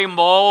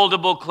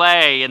moldable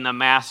clay in the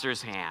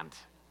master's hand.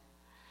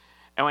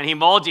 And when he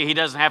molds you, he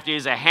doesn't have to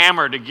use a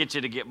hammer to get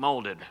you to get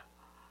molded.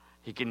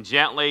 He can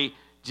gently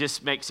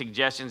just make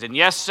suggestions, and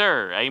yes,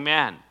 sir,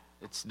 amen.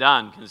 It's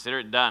done. Consider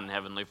it done,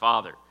 Heavenly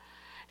Father.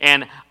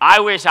 And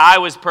I wish I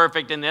was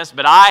perfect in this,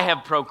 but I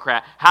have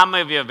How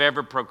many of you have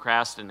ever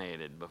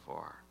procrastinated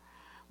before?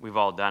 We've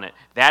all done it.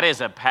 That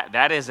is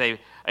a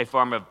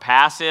form of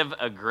passive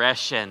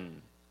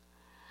aggression.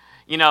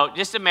 You know,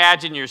 just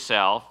imagine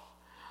yourself.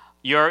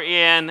 You're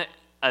in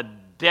a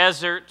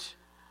desert,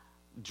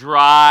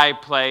 dry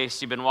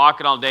place. You've been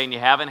walking all day and you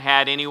haven't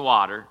had any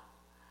water.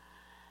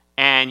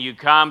 And you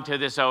come to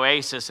this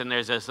oasis and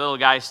there's this little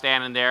guy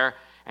standing there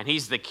and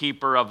he's the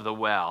keeper of the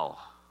well.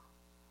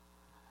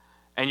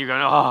 And you're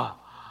going,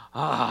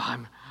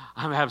 I'm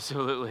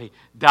absolutely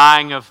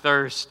dying of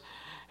thirst.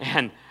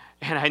 And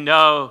I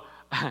know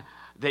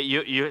that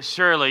you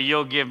surely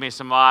you'll give me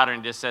some water,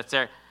 and just sits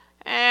there.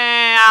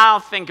 I'll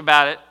think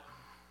about it.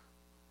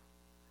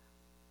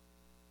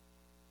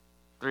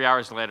 3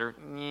 hours later,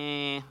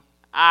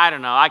 I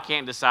don't know. I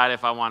can't decide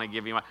if I want to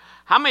give you water.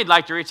 How many'd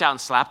like to reach out and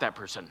slap that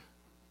person?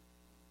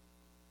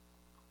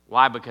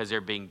 Why? Because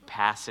they're being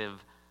passive.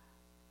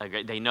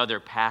 They know their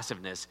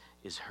passiveness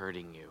is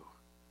hurting you.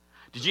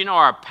 Did you know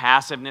our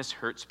passiveness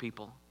hurts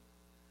people?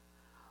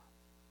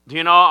 Do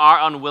you know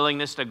our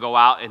unwillingness to go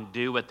out and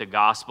do what the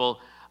gospel...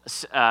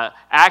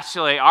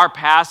 actually, our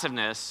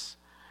passiveness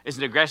is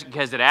an aggression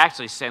because it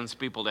actually sends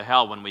people to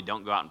hell when we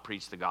don't go out and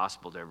preach the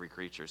gospel to every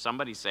creature.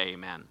 Somebody say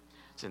amen.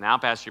 So now,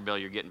 Pastor Bill,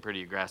 you're getting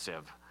pretty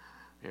aggressive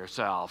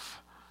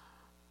yourself.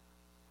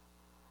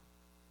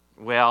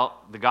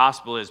 Well, the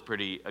gospel is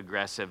pretty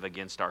aggressive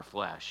against our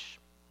flesh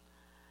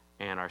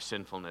and our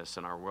sinfulness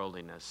and our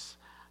worldliness.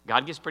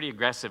 God gets pretty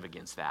aggressive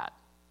against that.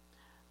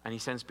 And he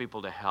sends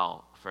people to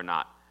hell for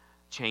not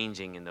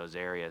changing in those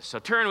areas. So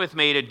turn with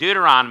me to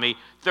Deuteronomy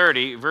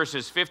 30,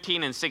 verses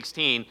 15 and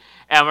 16.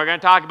 And we're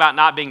going to talk about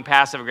not being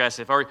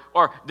passive-aggressive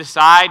or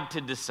decide to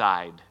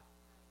decide.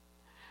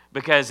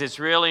 Because it's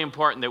really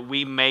important that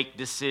we make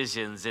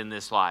decisions in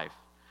this life.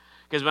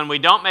 Because when we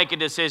don't make a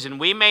decision,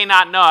 we may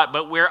not know it,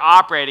 but we're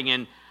operating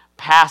in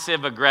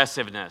passive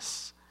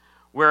aggressiveness.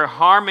 We're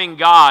harming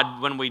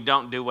God when we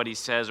don't do what he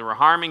says. We're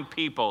harming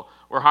people.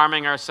 We're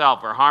harming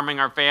ourselves. We're harming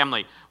our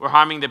family. We're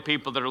harming the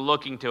people that are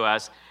looking to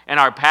us. And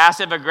our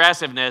passive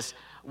aggressiveness,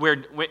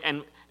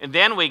 and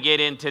then we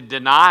get into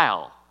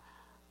denial.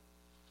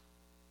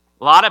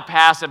 A lot of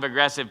passive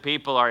aggressive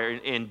people are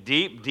in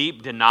deep,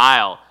 deep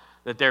denial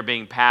that they're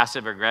being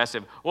passive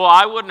aggressive. Well,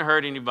 I wouldn't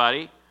hurt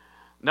anybody.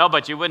 No,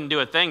 but you wouldn't do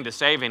a thing to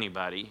save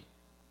anybody.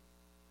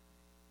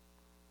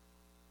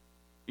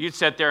 You'd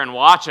sit there and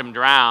watch them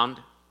drown.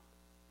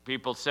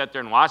 People sit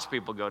there and watch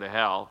people go to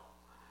hell.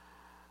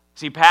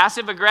 See,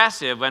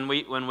 passive-aggressive, when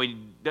we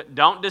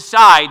don't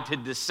decide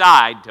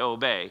to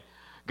obey.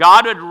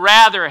 God would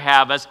rather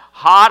have us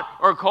hot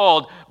or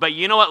cold, but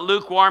you know what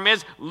lukewarm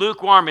is?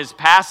 Lukewarm is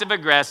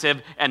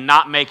passive-aggressive and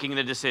not making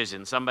the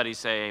decision. Somebody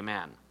say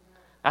amen.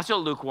 That's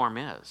what lukewarm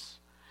is.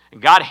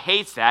 And God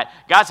hates that.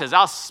 God says,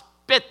 I'll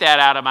spit that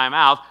out of my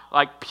mouth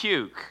like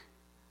puke.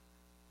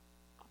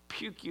 I'll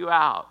puke you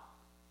out.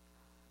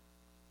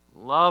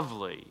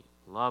 Lovely,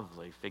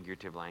 lovely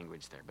figurative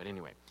language there. But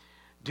anyway,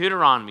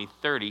 Deuteronomy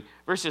 30,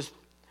 verses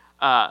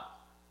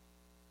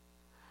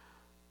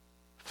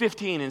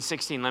 15 and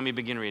 16. Let me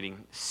begin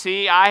reading.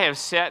 See, I have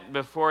set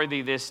before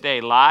thee this day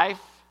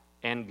life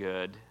and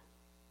good,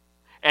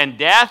 and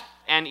death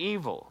and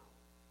evil.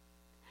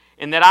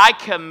 And that I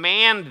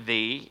command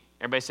thee,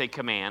 everybody say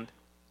command.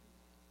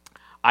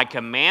 I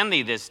command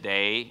thee this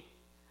day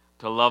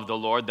to love the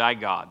Lord thy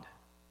God,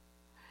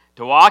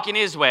 to walk in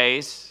his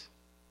ways.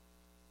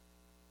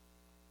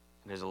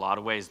 And there's a lot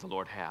of ways the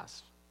Lord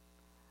has.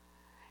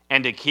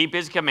 And to keep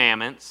his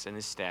commandments and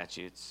his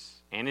statutes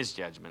and his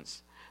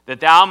judgments,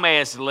 that thou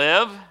mayest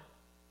live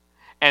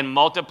and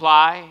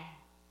multiply,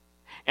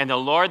 and the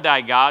Lord thy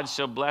God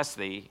shall bless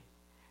thee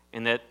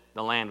in the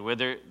land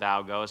whither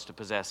thou goest to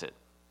possess it.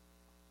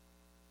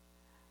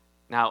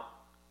 Now,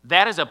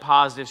 that is a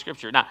positive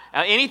scripture. Now,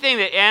 anything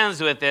that ends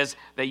with this,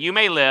 that you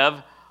may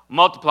live,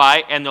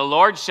 multiply, and the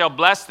Lord shall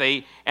bless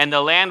thee, and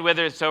the land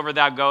whithersoever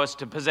thou goest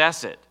to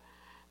possess it.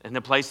 In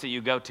the place that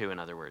you go to, in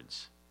other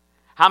words.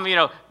 How many of you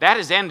know that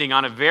is ending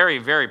on a very,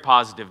 very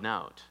positive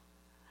note?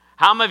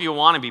 How many of you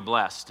want to be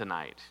blessed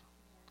tonight?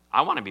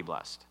 I want to be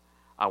blessed.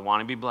 I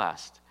want to be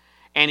blessed.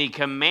 And he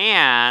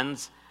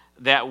commands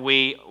that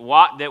we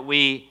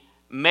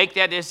make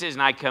that decision.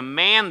 I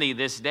command thee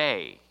this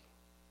day.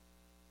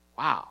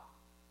 Wow.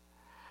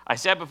 I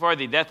set before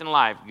thee death and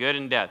life, good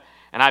and death.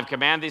 And I've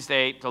commanded thee this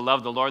day to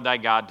love the Lord thy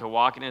God, to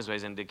walk in his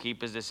ways, and to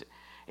keep his decisions.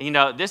 You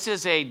know, this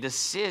is a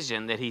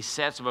decision that he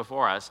sets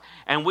before us.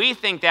 And we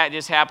think that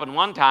just happened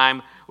one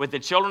time with the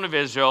children of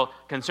Israel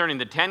concerning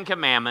the 10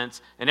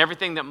 Commandments and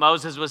everything that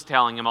Moses was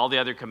telling them, all the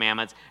other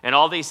commandments, and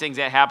all these things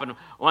that happened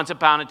once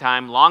upon a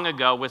time, long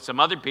ago, with some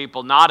other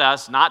people, not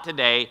us, not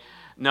today.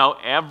 No,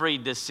 every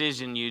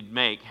decision you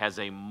make has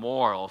a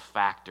moral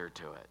factor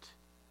to it.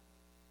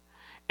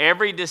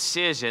 Every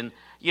decision,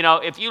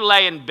 if you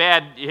lay in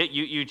bed,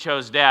 you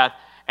chose death,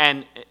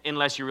 and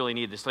unless you really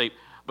need to sleep,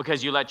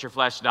 because you let your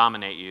flesh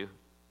dominate you.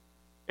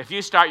 If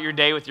you start your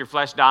day with your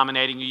flesh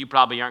dominating you, you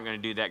probably aren't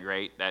going to do that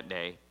great that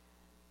day.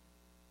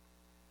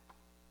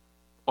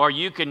 Or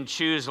you can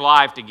choose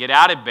life to get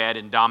out of bed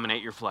and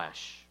dominate your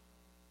flesh.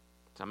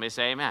 Somebody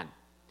say amen.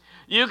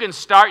 You can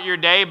start your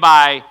day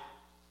by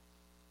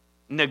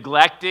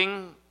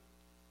neglecting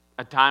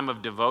a time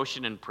of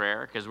devotion and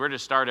prayer, because we're to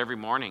start every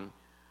morning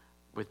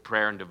with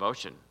prayer and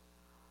devotion.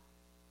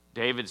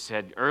 David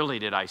said, "Early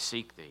did I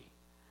seek thee."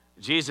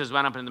 Jesus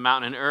went up in the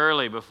mountain and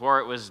early, before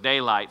it was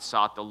daylight,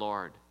 sought the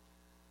Lord.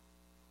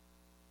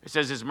 It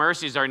says his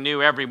mercies are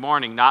new every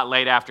morning, not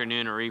late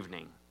afternoon or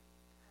evening.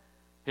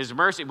 His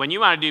mercy, when you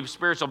want to do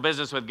spiritual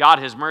business with God,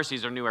 his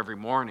mercies are new every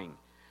morning.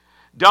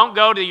 Don't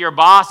go to your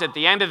boss at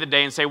the end of the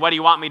day and say, "What do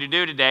you want me to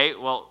do today?"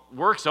 Well,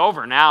 work's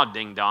over now,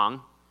 ding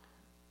dong.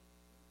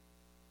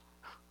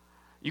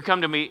 You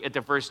come to me at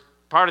the first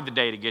part of the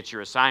day to get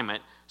your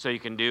assignment so you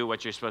can do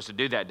what you're supposed to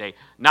do that day.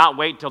 Not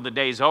wait till the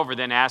day's over,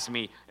 then ask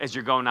me as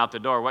you're going out the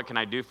door, "What can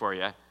I do for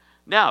you?"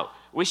 No,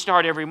 we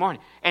start every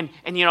morning. And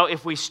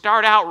if we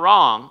start out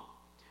wrong,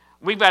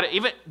 we've got to,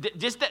 even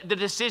just the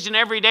decision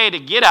every day to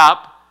get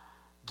up,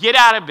 get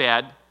out of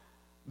bed,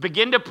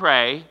 begin to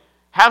pray,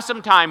 have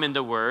some time in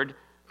the Word,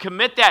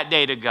 commit that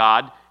day to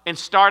God, and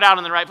start out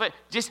on the right foot.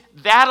 Just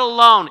that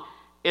alone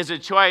is a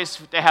choice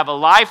to have a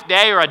life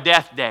day or a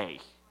death day.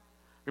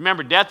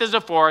 Remember, death is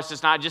a force.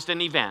 It's not just an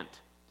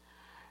event.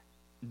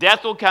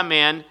 Death will come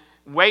in,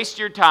 waste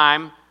your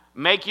time,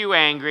 make you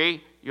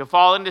angry. You'll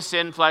fall into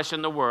sin, flesh,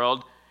 and the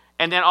world.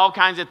 And then all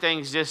kinds of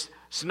things just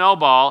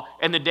snowball.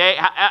 And the day,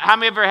 how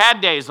many ever had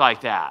days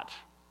like that?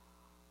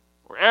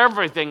 Where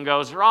everything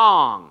goes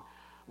wrong.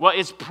 Well,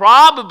 it's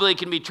probably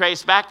can be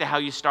traced back to how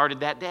you started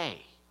that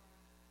day.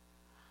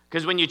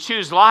 Because when you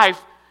choose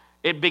life,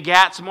 it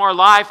begats more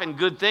life and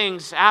good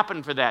things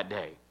happen for that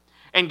day.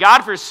 And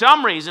God, for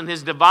some reason,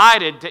 has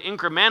divided to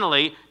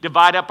incrementally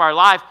divide up our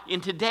life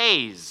into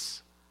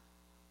days.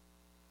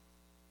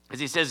 As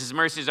he says, his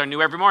mercies are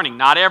new every morning.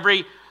 Not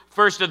every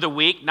first of the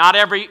week, not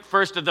every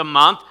first of the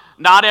month,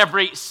 not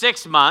every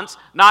 6 months,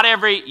 not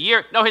every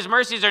year. No, his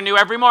mercies are new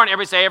every morning.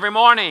 Everybody say every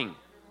morning.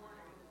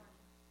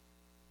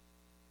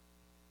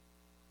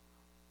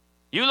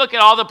 You look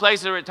at all the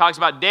places where it talks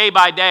about day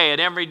by day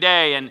and every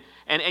day,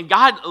 and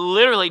God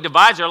literally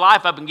divides our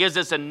life up and gives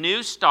us a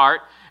new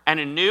start and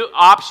a new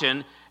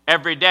option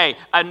every day.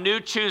 A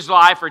new choose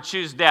life or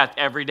choose death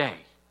every day.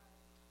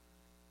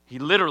 He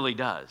literally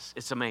does.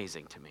 It's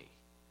amazing to me.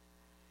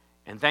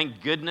 And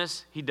thank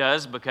goodness he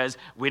does, because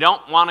we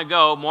don't want to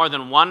go more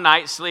than one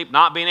night's sleep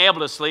not being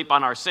able to sleep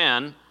on our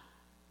sin.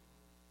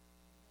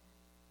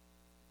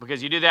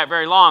 Because you do that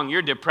very long,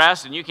 you're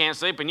depressed and you can't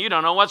sleep and you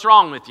don't know what's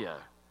wrong with you.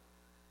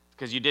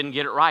 Because you didn't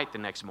get it right the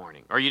next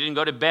morning. Or you didn't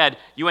go to bed.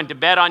 You went to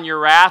bed on your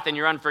wrath and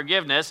your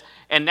unforgiveness,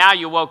 and now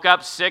you woke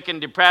up sick and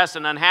depressed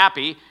and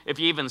unhappy, if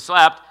you even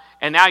slept,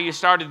 and now you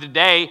started the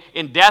day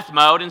in death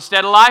mode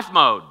instead of life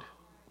mode.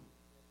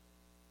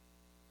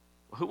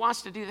 Who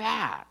wants to do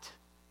that?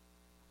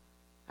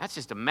 That's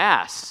just a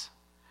mess.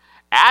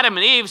 Adam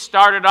and Eve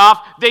started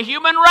off the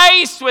human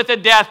race with a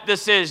death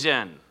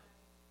decision.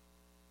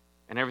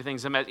 And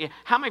everything's a mess.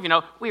 How many of you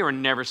know we were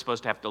never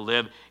supposed to have to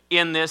live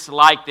in this,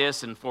 like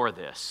this, and for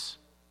this?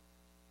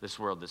 This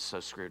world that's so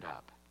screwed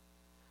up.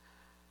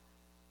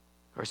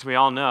 Of course, we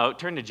all know,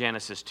 turn to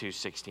Genesis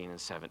 2:16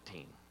 and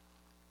 17.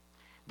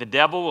 The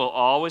devil will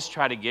always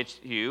try to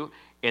get you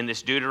in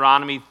this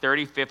Deuteronomy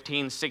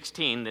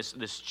 30:15-16,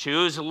 this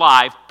choose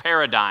life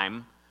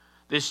paradigm,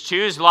 this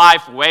choose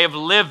life way of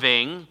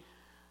living,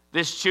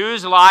 this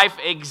choose life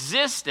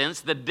existence.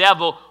 The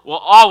devil will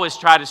always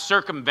try to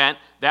circumvent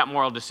that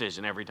moral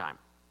decision every time.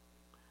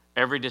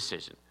 Every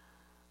decision.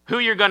 Who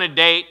you're going to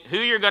date, who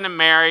you're going to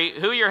marry,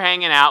 who you're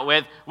hanging out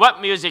with, what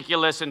music you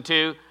listen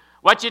to,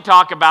 what you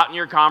talk about in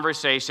your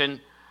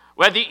conversation,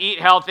 whether you eat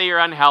healthy or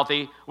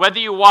unhealthy, whether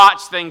you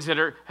watch things that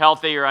are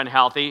healthy or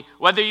unhealthy,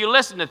 whether you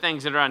listen to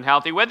things that are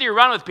unhealthy, whether you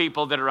run with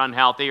people that are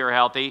unhealthy or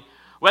healthy,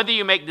 whether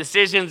you make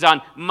decisions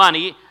on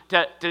money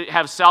to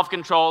have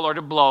self-control or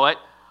to blow it,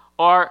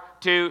 or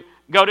to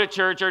go to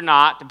church or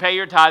not, to pay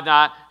your tithe or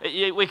not.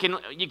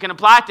 You can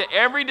apply it to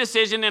every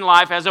decision in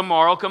life as a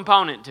moral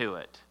component to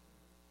it.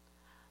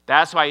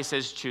 That's why he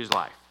says choose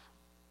life.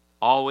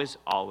 Always,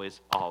 always,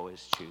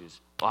 always choose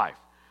life.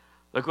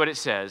 Look what it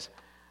says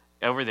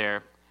over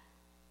there.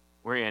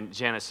 We're in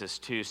Genesis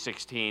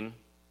 2:16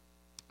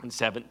 and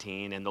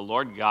 17. And the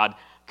Lord God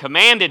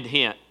commanded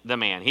the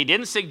man. He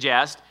didn't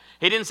suggest.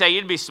 He didn't say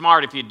you'd be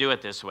smart if you do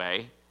it this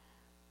way.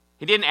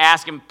 He didn't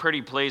ask him,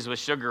 pretty please, with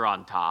sugar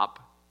on top.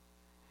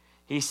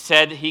 He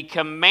said he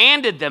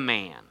commanded the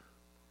man,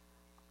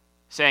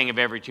 saying, of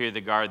every tree of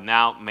the garden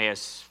thou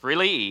mayest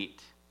freely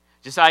eat.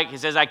 Just like he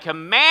says, I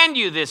command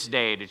you this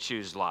day to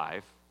choose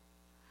life.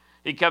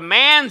 He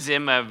commands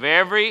him of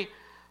every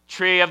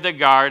tree of the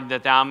garden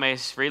that thou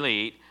mayest freely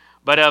eat,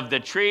 but of the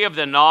tree of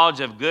the knowledge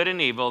of good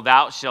and evil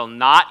thou shalt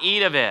not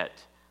eat of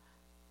it.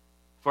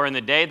 For in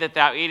the day that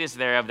thou eatest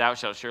thereof thou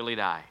shalt surely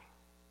die.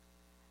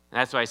 And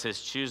that's why he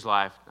says choose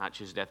life, not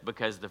choose death.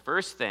 Because the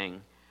first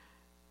thing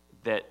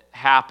that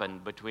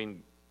happened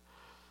between,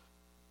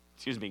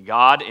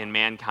 God and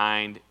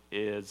mankind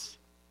is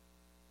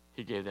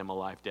he gave them a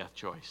life-death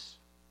choice.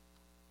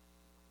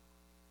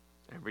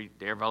 Every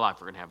day of our life,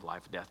 we're going to have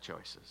life-death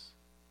choices.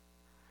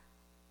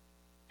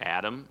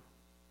 Adam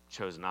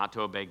chose not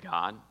to obey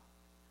God.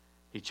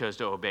 He chose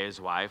to obey his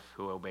wife,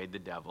 who obeyed the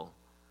devil,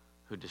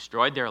 who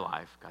destroyed their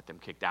life, got them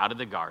kicked out of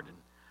the garden.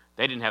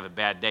 They didn't have a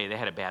bad day. They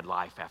had a bad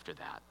life after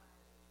that.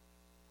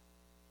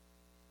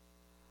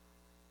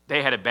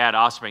 They had a bad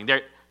offspring.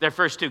 Their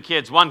first two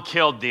kids, one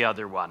killed the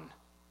other one.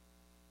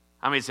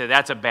 How many say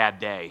that's a bad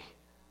day?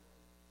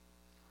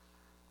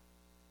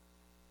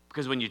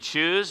 Because when you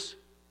choose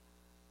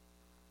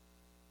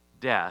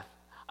death,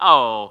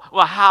 oh,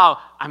 well, how?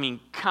 I mean,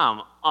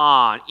 come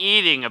on.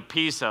 Eating a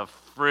piece of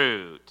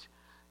fruit.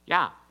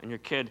 Yeah, and your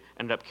kid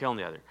ended up killing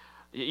the other.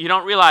 You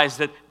don't realize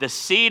that the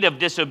seed of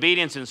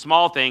disobedience in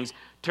small things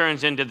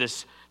turns into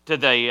this, to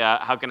the,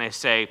 how can I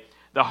say,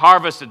 the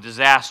harvest of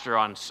disaster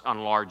on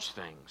large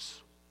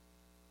things.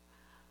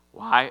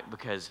 Why?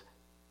 Because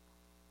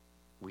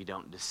we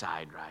don't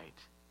decide right.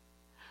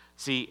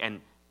 See,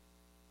 and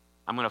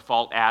I'm going to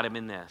fault Adam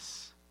in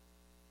this.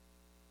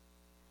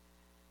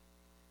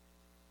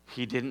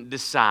 He didn't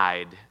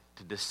decide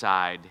to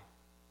decide.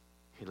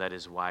 He let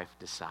his wife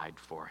decide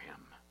for him.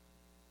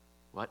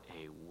 What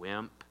a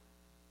wimp.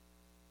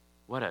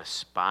 What a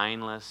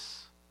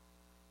spineless,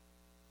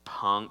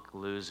 punk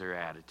loser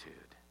attitude.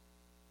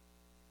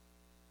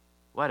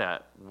 What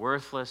a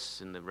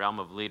worthless, in the realm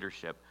of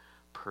leadership,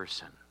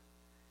 person.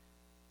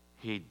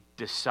 He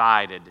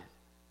decided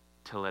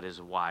to let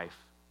his wife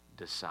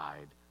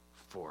decide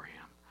for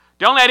him.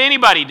 Don't let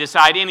anybody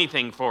decide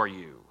anything for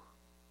you.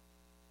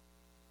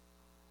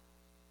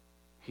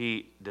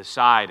 He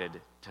decided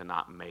to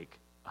not make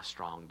a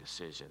strong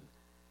decision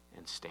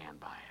and stand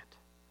by it.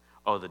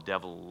 Oh, the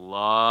devil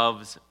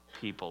loves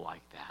people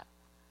like that.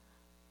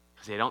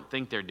 Because they don't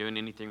think they're doing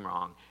anything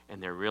wrong,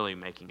 and they're really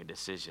making a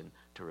decision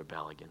to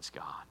rebel against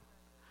God.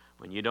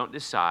 When you don't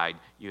decide,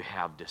 you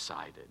have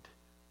decided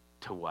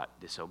to what?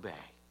 Disobey.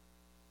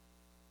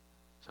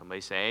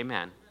 Somebody say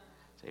amen.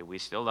 Say, we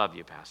still love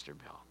you, Pastor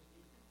Bill.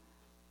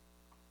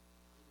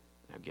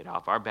 Now get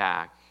off our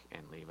back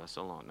and leave us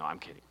alone. No, I'm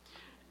kidding.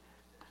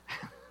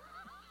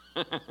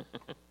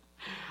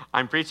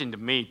 I'm preaching to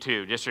me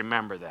too. Just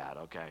remember that,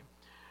 okay?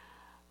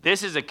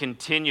 This is a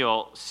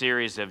continual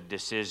series of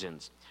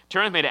decisions.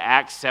 Turn with me to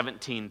Acts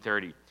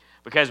 17:30,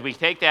 because we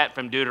take that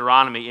from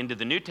Deuteronomy into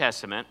the New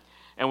Testament,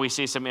 and we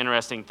see some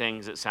interesting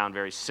things that sound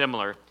very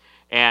similar.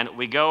 And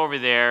we go over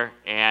there,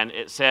 and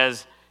it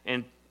says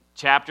in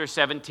chapter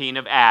 17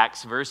 of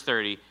Acts, verse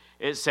 30,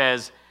 it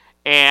says,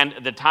 and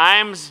the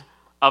times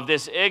of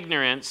this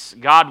ignorance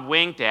God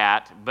winked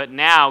at, but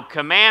now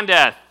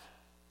commandeth,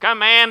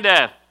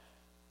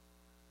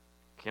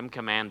 Kim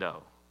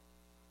commando,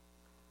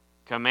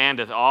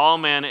 commandeth all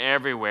men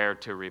everywhere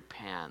to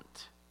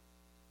repent.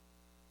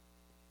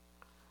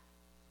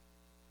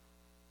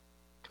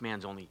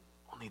 Commands only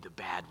the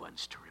bad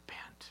ones to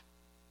repent.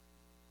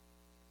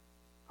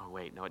 Oh,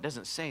 wait, no, it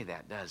doesn't say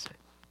that, does it?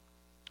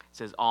 It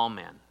says all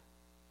men,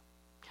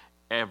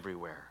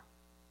 everywhere,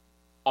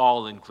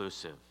 all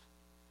inclusive.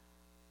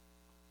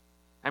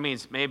 That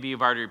means maybe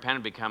you've already repented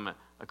and become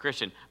a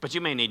Christian, but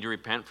you may need to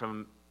repent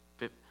from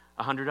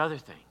 100 other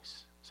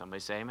things.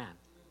 Somebody say amen.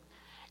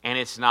 And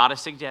it's not a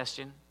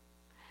suggestion.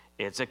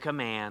 It's a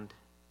command.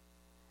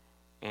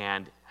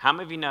 And how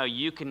many of you know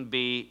you can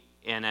be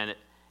in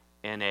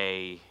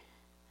a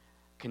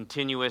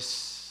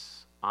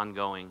continuous,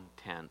 ongoing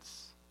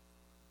tense?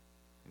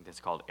 I think that's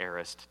called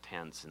aorist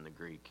tense in the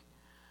Greek.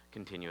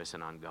 Continuous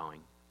and ongoing.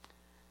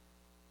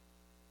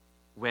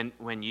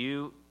 When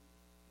you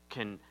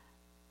can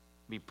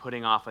be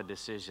putting off a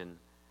decision,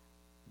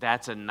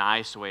 that's a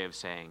nice way of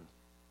saying,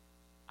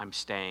 I'm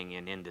staying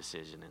in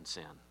indecision and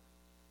sin.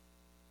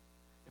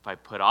 If I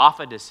put off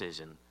a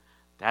decision,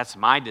 that's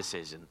my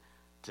decision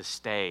to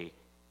stay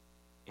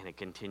in a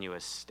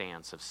continuous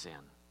stance of sin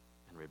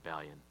and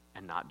rebellion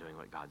and not doing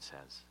what God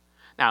says.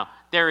 Now,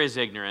 there is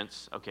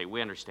ignorance. Okay,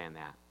 we understand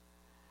that.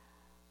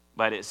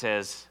 But it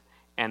says,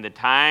 and the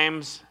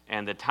times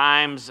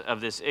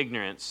of this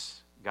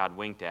ignorance God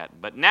winked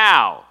at. But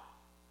now,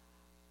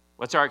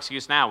 what's our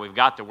excuse now? We've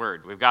got the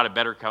Word. We've got a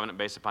better covenant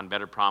based upon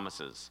better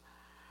promises.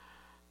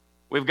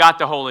 We've got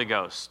the Holy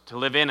Ghost to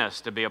live in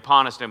us, to be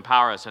upon us, to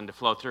empower us, and to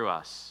flow through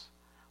us.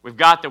 We've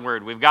got the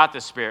Word. We've got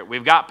the Spirit.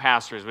 We've got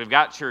pastors. We've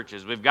got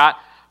churches. We've got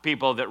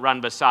people that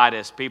run beside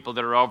us, people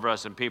that are over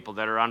us, and people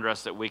that are under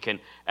us that we can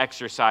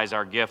exercise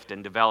our gift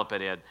and develop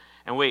it in.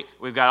 And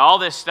we've got all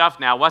this stuff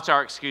now. What's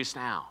our excuse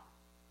now?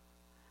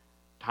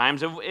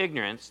 Times of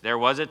ignorance. There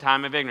was a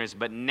time of ignorance,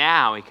 but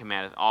now he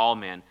commandeth all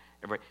men.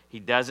 He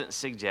doesn't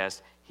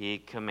suggest, he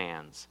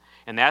commands.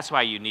 And that's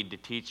why you need to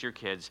teach your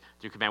kids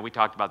through command. We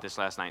talked about this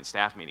last night in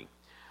staff meeting.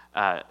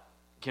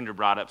 Kendra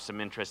brought up some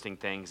interesting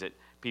things that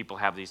people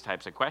have these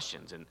types of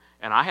questions. And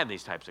I have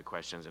these types of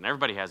questions, and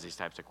everybody has these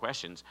types of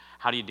questions.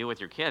 How do you deal with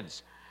your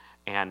kids?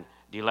 And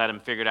do you let them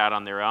figure it out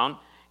on their own?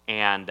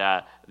 And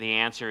the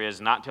answer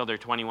is not till they're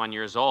 21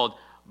 years old,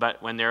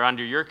 but when they're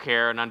under your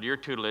care and under your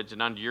tutelage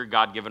and under your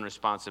God-given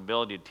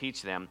responsibility to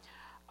teach them,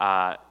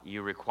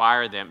 you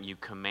require them, you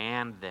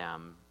command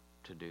them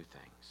to do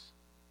things.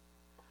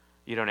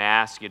 You don't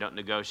ask, you don't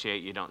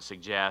negotiate, you don't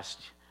suggest,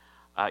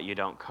 you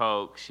don't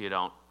coax, you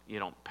don't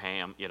pay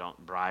them, you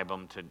don't bribe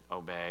them to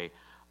obey.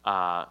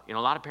 A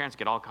lot of parents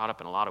get all caught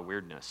up in a lot of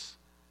weirdness.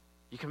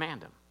 You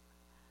command them.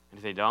 And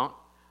if they don't,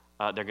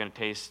 they're going to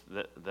taste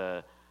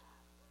the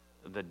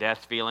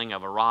death feeling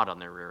of a rod on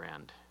their rear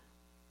end.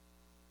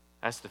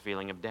 That's the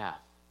feeling of death.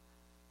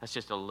 That's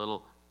just a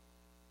little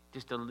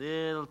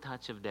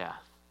touch of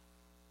death.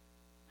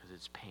 Because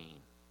it's pain.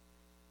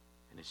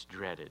 And it's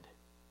dreaded.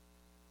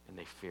 And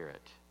they fear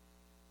it.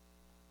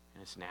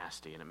 And it's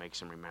nasty, and it makes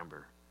them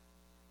remember.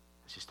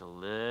 It's just a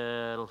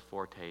little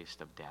foretaste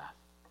of death,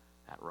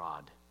 that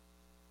rod.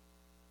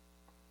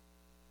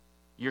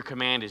 Your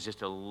command is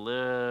just a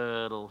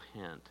little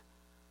hint.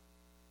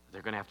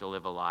 They're going to have to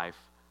live a life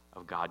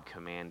of God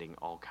commanding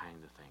all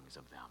kinds of things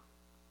of them.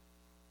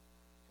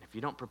 And if you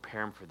don't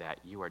prepare them for that,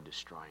 you are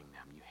destroying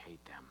them. You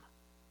hate them.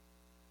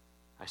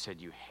 I said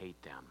you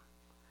hate them.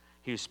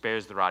 He who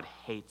spares the rod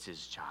hates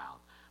his child,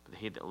 but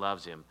he that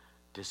loves him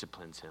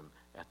disciplines him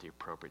at the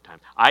appropriate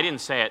time. I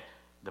didn't say it.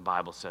 The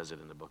Bible says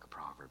it in the book of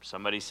Proverbs.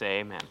 Somebody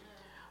say amen.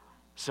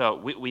 So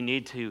we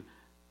need to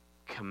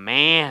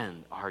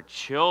command our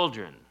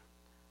children.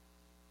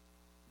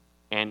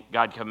 And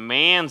God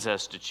commands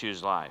us to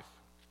choose life.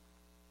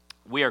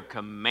 We are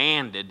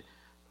commanded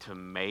to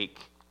make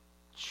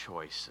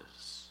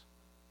choices.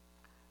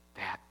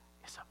 That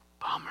is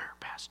a bummer,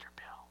 Pastor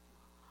Bill.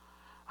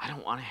 I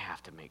don't want to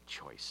have to make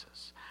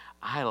choices.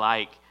 I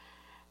like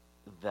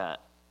the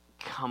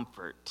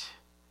comfort,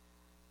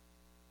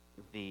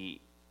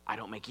 I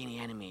don't make any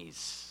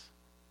enemies.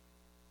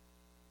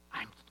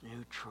 I'm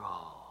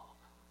neutral.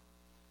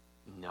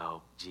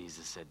 No,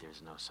 Jesus said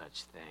there's no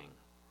such thing.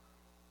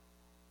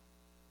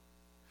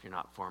 If you're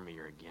not for me,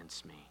 you're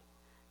against me.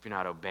 If you're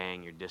not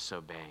obeying, you're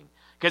disobeying.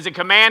 Because the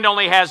command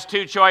only has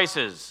two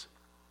choices.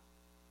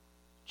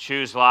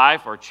 Choose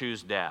life or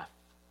choose death.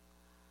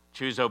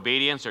 Choose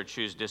obedience or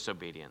choose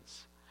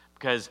disobedience.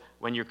 Because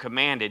when you're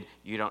commanded,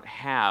 you don't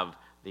have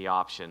the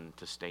option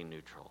to stay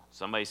neutral.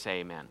 Somebody say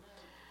amen.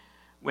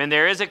 When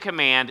there is a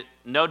command,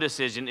 no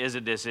decision is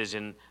a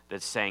decision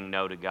that's saying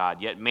no to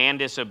God. Yet man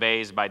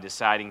disobeys by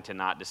deciding to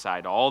not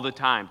decide all the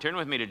time. Turn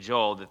with me to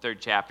Joel, the 3rd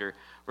chapter,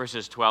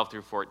 verses 12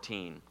 through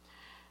 14.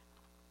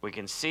 We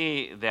can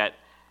see that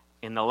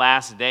in the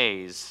last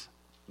days,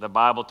 the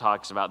Bible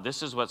talks about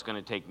this is what's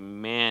going to take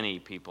many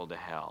people to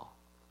hell.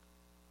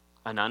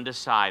 An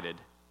undecided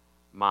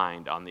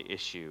mind on the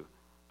issue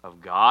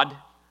of God,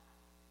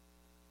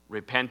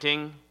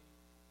 repenting,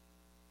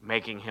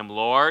 making him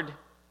Lord,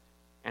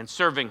 and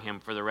serving him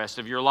for the rest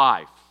of your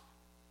life.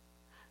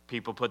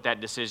 People put that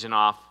decision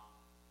off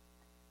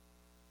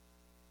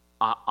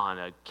on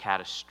a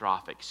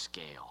catastrophic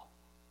scale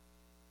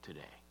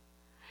today.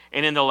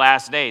 And in the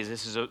last days,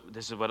 this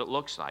is what it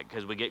looks like,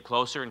 because we get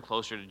closer and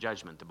closer to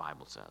judgment, the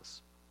Bible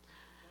says.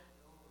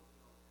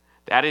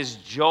 That is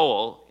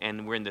Joel,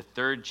 and we're in the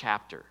 3rd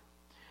chapter.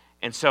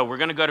 And so we're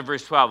going to go to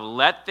verse 12.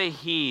 Let the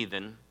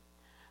heathen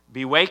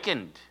be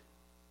wakened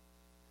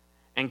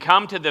and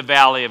come to the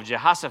valley of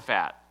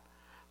Jehoshaphat.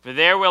 For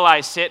there will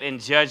I sit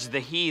and judge the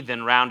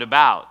heathen round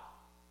about.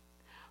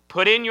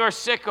 Put in your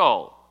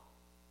sickle,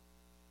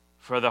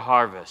 for the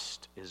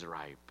harvest is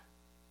ripe.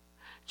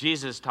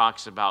 Jesus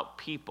talks about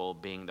people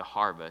being the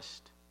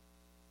harvest,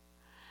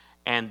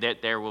 and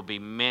that there will be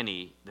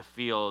many, the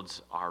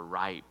fields are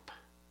ripe.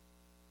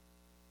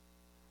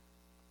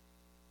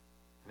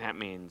 That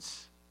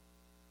means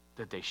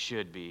that they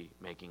should be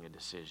making a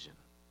decision.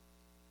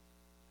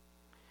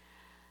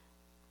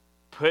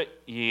 Put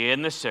ye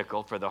in the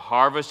sickle, for the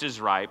harvest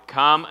is ripe.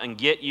 Come and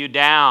get you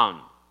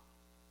down,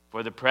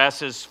 for the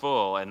press is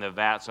full and the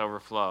vats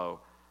overflow.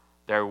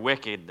 Their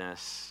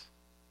wickedness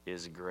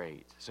is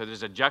great. So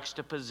there's a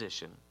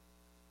juxtaposition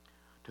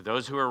to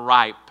those who are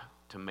ripe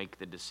to make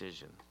the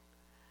decision.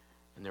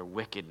 And their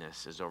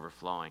wickedness is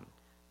overflowing,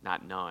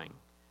 not knowing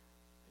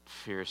that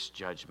fierce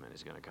judgment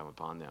is going to come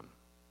upon them.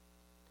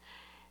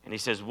 And he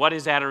says, what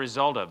is that a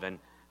result of? And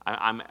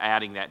I'm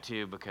adding that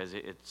too because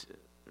it's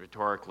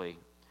rhetorically.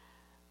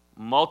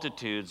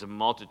 Multitudes of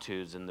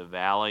multitudes in the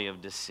valley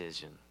of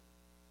decision.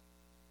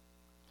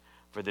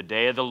 For the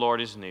day of the Lord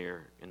is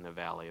near in the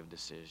valley of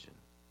decision.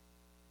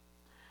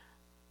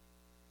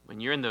 When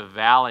you're in the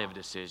valley of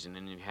decision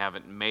and you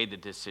haven't made the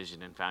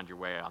decision and found your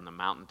way on the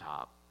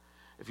mountaintop,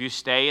 if you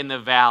stay in the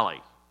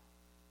valley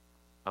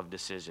of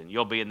decision,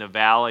 you'll be in the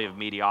valley of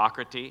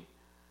mediocrity,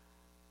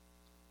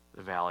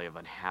 the valley of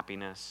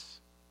unhappiness.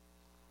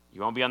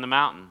 You won't be on the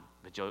mountain,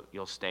 but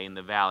you'll stay in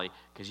the valley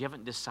because you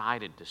haven't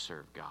decided to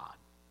serve God.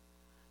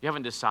 You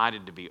haven't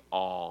decided to be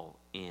all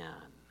in.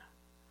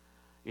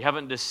 You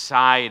haven't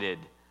decided,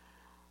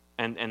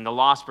 and the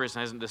lost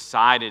person hasn't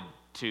decided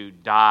to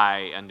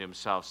die unto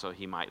himself so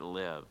he might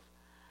live.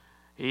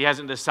 He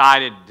hasn't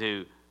decided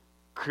to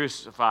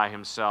crucify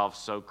himself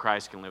so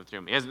Christ can live through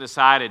him. He hasn't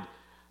decided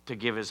to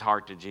give his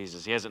heart to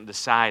Jesus. He hasn't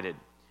decided.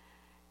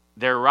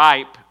 They're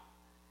ripe,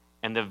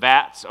 and the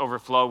vats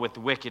overflow with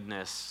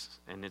wickedness,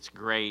 and it's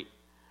great.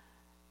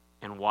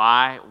 And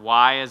why?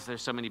 Why is there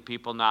so many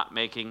people not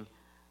making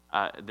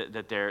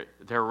that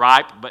they're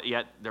ripe, but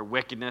yet their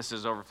wickedness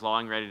is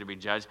overflowing, ready to be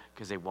judged?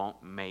 Because they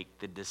won't make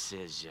the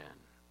decision.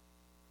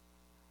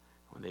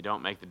 When they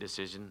don't make the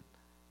decision,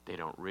 they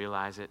don't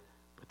realize it,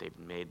 but they've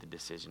made the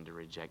decision to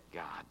reject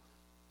God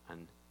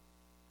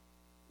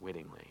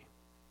unwittingly.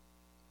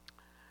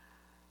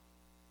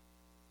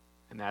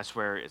 And that's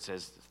where it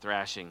says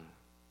thrashing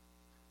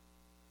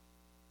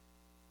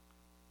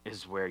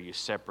is where you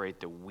separate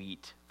the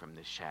wheat from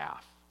the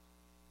chaff.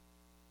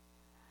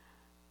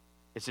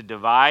 It's a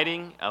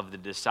dividing of the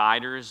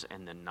deciders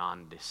and the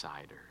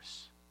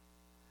non-deciders.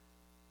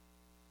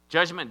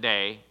 Judgment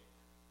Day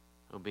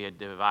will be a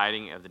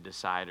dividing of the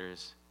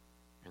deciders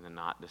and the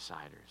not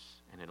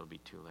deciders, and it'll be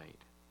too late.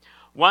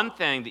 One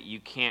thing that you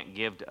can't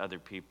give to other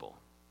people,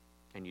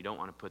 and you don't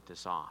want to put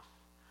this off.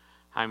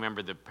 I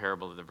remember the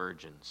parable of the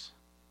virgins.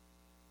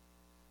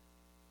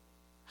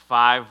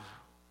 5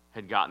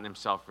 had gotten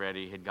themselves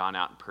ready, had gone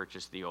out and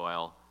purchased the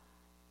oil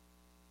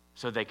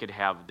so they could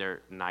have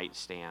their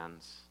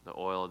nightstands, the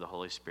oil of the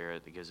Holy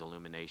Spirit that gives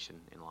illumination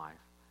in life.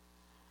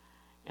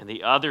 And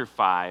the other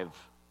 5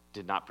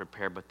 did not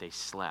prepare, but they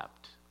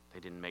slept. They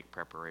didn't make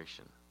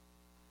preparation.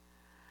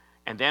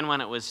 And then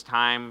when it was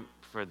time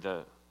for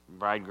the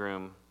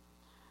bridegroom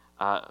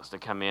to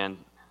come in,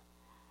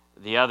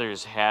 the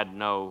others had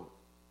no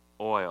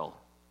oil,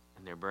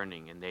 and they're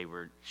burning, and they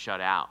were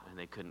shut out, and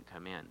they couldn't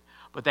come in.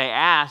 But they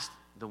asked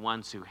the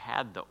ones who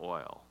had the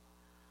oil,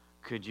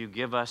 could you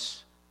give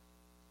us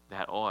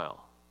that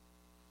oil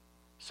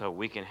so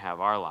we can have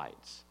our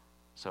lights,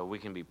 so we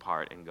can be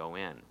part and go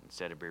in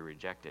instead of be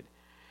rejected?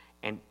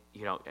 And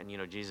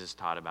Jesus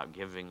taught about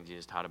giving,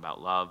 Jesus taught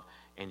about love,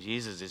 and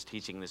Jesus is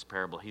teaching this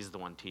parable. He's the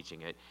one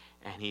teaching it.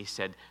 And he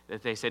said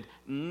that they said,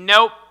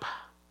 nope,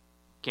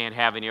 can't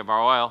have any of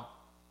our oil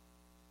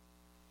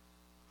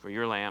for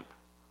your lamp.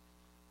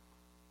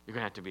 You're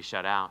going to have to be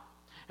shut out.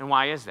 And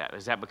why is that?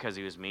 Is that because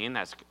he was mean?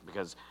 That's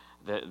because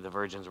the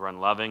virgins were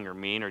unloving or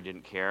mean or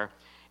didn't care?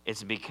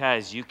 It's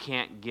because you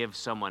can't give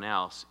someone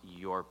else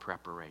your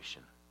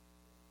preparation.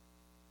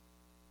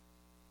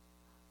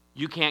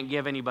 You can't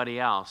give anybody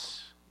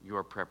else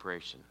your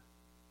preparation.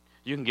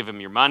 You can give them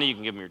your money, you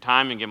can give them your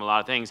time, you can give them a lot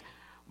of things,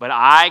 but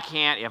I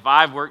can't, if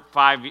I've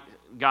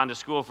gone to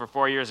school for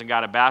 4 years and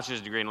got a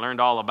bachelor's degree and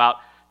learned all about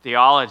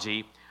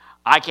theology,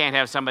 I can't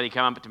have somebody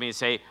come up to me and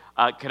say,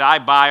 could I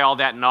buy all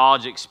that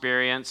knowledge,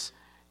 experience,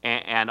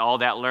 and all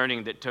that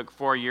learning that took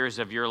 4 years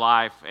of your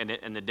life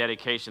and the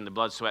dedication, the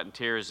blood, sweat, and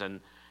tears,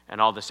 and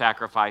all the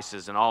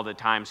sacrifices, and all the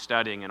time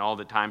studying, and all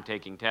the time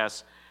taking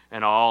tests,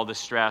 and all the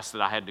stress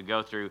that I had to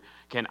go through?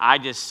 Can I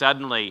just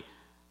suddenly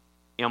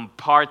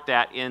impart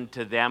that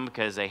into them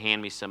because they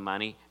hand me some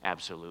money?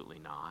 Absolutely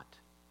not.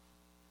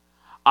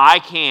 I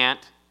can't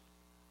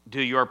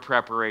do your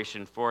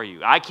preparation for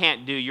you. I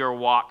can't do your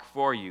walk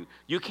for you.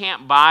 You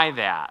can't buy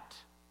that.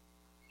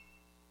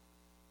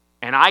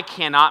 And I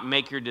cannot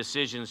make your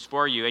decisions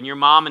for you. And your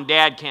mom and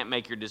dad can't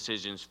make your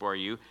decisions for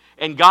you.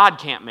 And God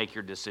can't make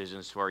your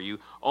decisions for you.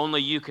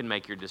 Only you can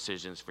make your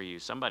decisions for you.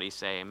 Somebody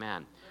say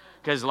amen.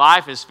 Because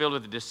life is filled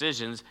with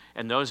decisions,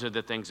 and those are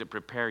the things that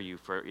prepare you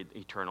for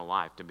eternal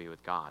life, to be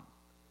with God.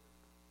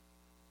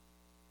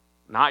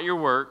 Not your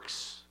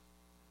works.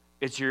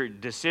 It's your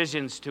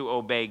decisions to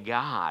obey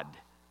God.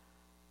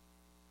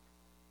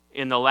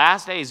 In the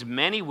last days,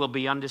 many will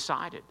be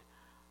undecided.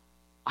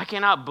 I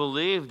cannot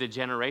believe the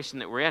generation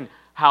that we're in,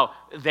 how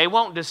they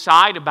won't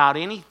decide about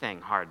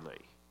anything hardly.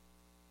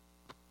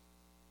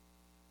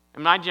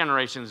 And my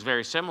generation is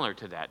very similar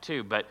to that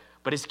too, but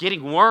it's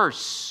getting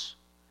worse.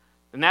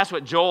 And that's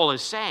what Joel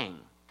is saying.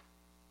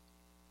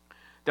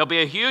 There'll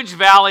be a huge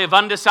valley of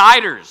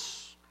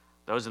undeciders,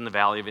 those in the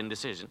valley of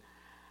indecision.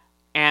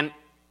 And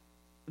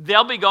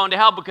they'll be going to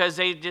hell because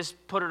they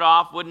just put it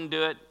off, wouldn't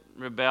do it,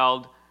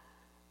 rebelled.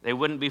 They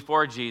wouldn't be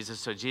for Jesus,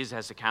 so Jesus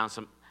has to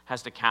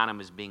count them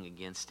as being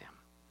against him.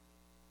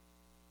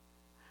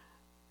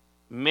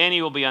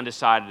 Many will be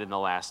undecided in the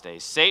last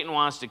days. Satan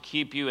wants to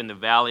keep you in the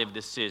valley of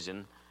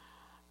decision.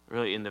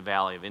 Really, in the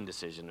valley of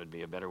indecision would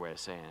be a better way of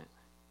saying it.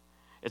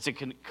 It's a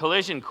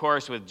collision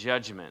course with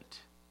judgment.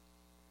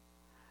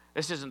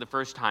 This isn't the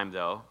first time,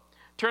 though.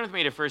 Turn with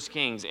me to 1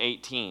 Kings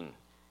 18,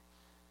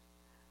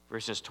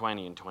 verses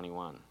 20 and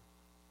 21.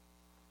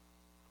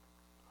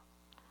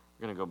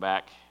 We're going to go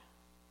back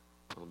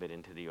a little bit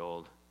into the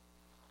old.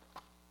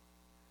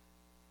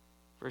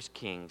 1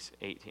 Kings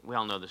 18. We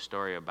all know the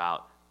story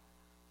about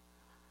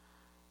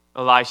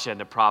Elisha and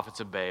the prophets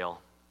of Baal.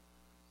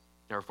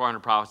 There were 400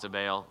 prophets of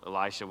Baal.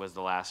 Elisha was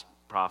the last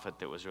prophet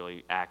that was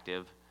really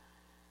active.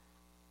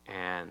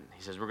 And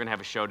he says, we're going to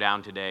have a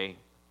showdown today.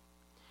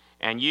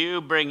 And you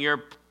bring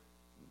your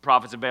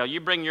prophets of Baal, you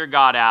bring your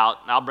God out,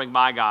 and I'll bring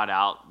my God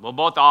out. We'll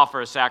both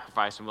offer a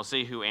sacrifice, and we'll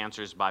see who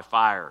answers by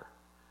fire.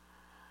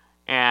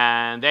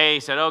 And they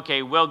said,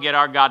 okay, we'll get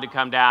our God to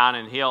come down,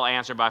 and he'll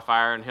answer by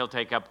fire, and he'll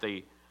take up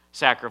the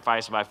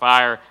sacrifice by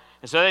fire.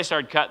 And so they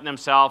started cutting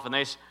themselves,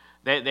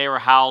 and they were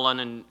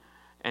howling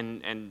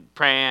and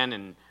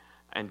praying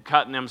and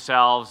cutting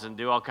themselves and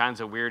do all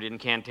kinds of weird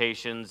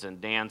incantations and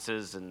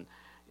dances and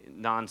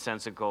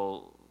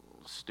nonsensical,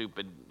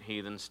 stupid,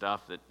 heathen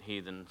stuff that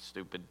heathen,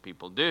 stupid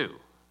people do.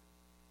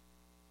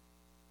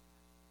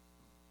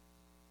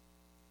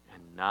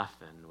 And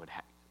nothing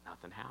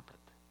happened.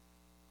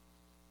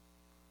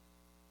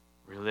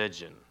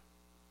 Religion.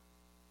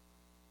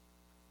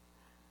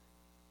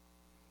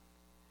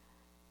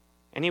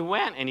 And he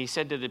went and he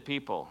said to the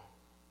people,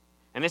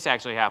 and this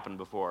actually happened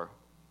before.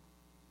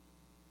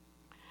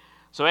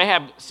 So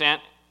Ahab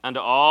sent unto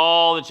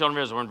all the children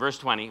of Israel. We're in verse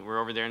 20. We're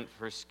over there in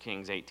 1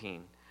 Kings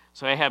 18.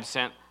 So Ahab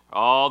sent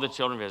all the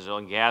children of Israel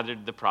and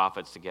gathered the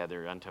prophets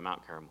together unto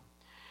Mount Carmel.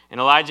 And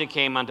Elijah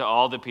came unto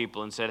all the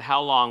people and said,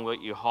 How long will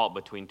you halt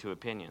between two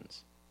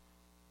opinions?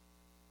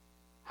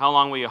 How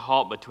long will you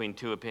halt between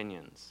two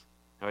opinions?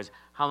 In other words,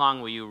 how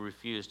long will you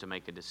refuse to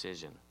make a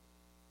decision?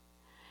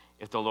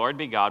 If the Lord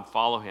be God,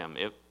 follow him.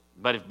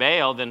 But if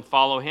Baal, then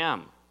follow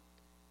him.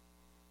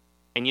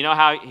 And you know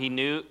how he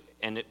knew,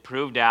 and it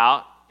proved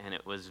out, and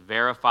it was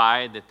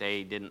verified that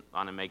they didn't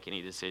want to make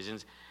any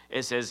decisions?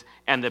 It says,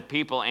 and the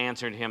people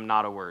answered him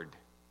not a word.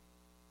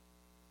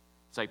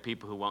 It's like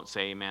people who won't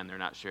say amen. They're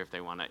not sure if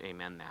they want to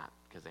amen that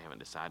because they haven't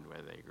decided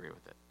whether they agree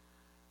with it.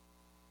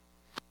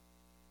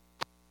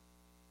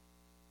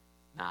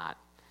 Not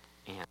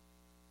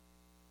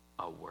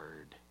a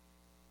word.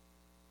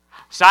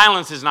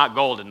 Silence is not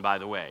golden, by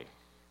the way.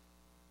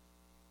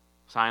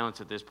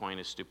 Silence at this point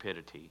is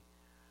stupidity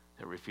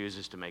that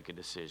refuses to make a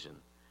decision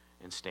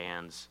and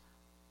stands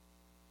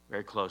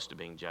very close to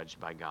being judged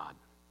by God,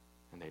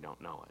 and they don't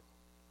know it.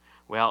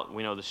 Well,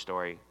 we know the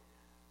story.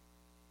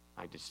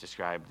 I just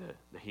described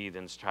the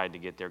heathens tried to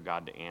get their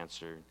God to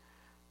answer.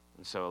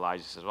 And so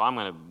Elijah says, well, I'm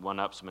going to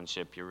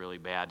one-upsmanship you really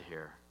bad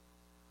here.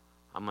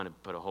 I'm going to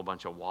put a whole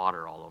bunch of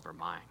water all over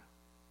mine.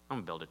 I'm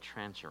going to build a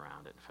trench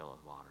around it and fill it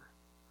with water.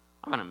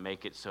 I'm going to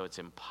make it so it's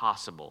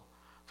impossible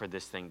for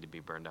this thing to be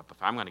burned up.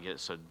 If I'm going to get it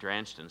so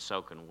drenched and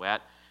soaking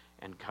wet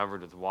and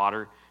covered with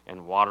water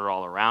and water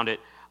all around it,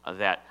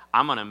 that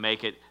I'm going to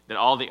make it that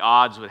all the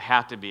odds would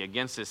have to be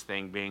against this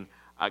thing being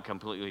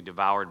completely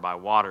devoured by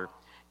water.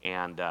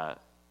 And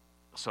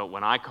so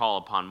when I call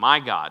upon my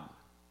God,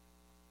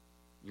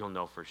 you'll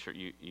know for sure,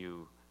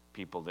 you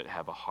people that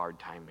have a hard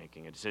time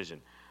making a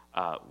decision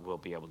will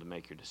be able to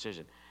make your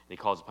decision. And he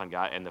calls upon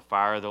God, and the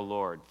fire of the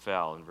Lord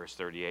fell, in verse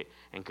 38,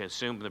 and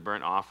consumed the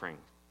burnt offering,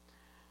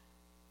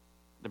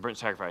 the burnt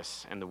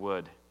sacrifice, and the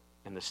wood,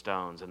 and the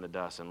stones, and the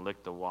dust, and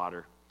licked the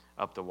water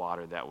up the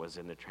water that was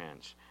in the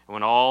trench. And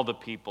when all the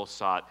people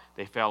saw it,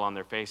 they fell on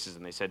their faces,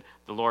 and they said,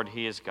 the Lord,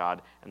 he is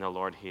God, and the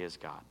Lord, he is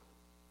God.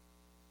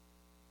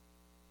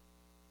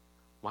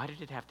 Why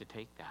did it have to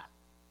take that?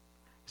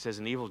 It says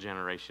an evil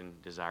generation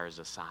desires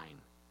a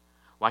sign.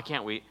 Why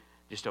can't we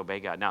just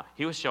obey God? Now,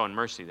 he was showing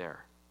mercy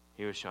there.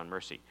 He was showing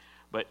mercy.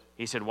 But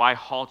he said, why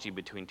halt you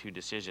between two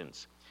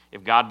decisions?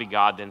 If God be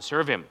God, then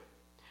serve him.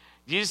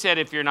 Jesus said,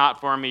 if you're not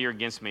for me, you're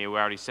against me. We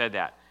already said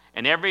that.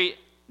 And every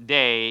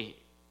day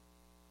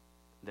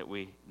that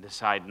we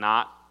decide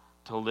not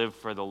to live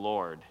for the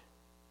Lord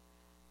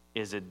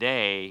is a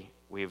day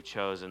we have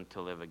chosen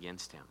to live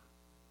against him.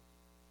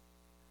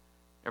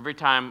 Every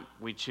time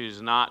we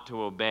choose not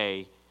to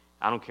obey,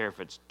 I don't care if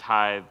it's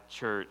tithe,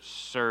 church,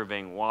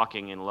 serving,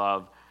 walking in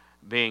love,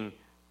 being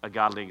a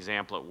godly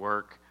example at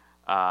work,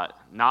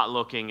 not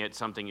looking at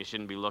something you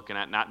shouldn't be looking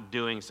at, not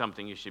doing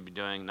something you should be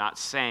doing, not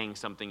saying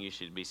something you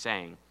should be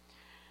saying.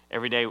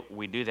 Every day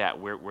we do that,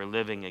 we're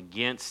living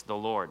against the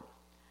Lord.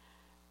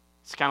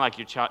 It's kind of like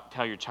you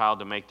tell your child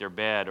to make their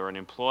bed, or an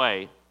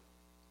employee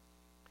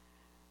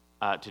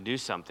to do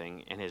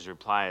something, and his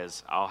reply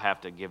is, I'll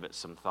have to give it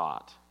some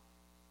thought.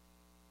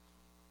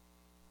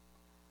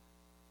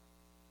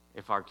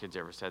 If our kids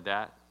ever said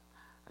that,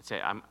 I'd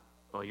say,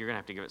 you're going to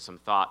have to give it some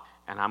thought,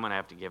 and I'm going to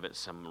have to give it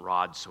some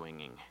rod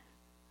swinging.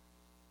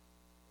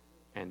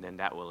 And then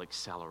that will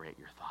accelerate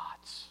your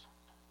thoughts.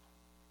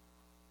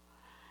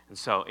 And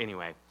so,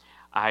 anyway,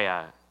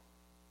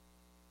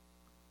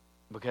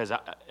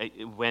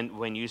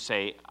 when you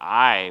say,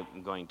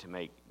 I'm going to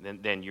make,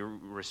 then you're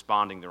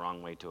responding the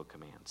wrong way to a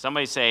command.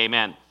 Somebody say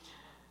amen.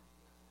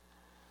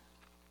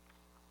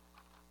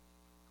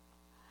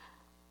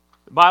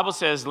 The Bible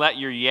says, let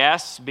your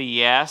yes be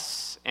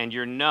yes and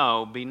your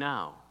no be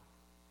no.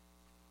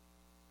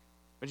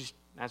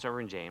 That's over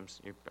in James.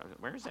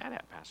 Where is that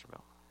at, Pastor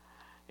Bill?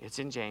 It's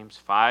in James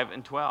 5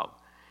 and 12.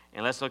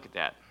 And let's look at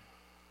that.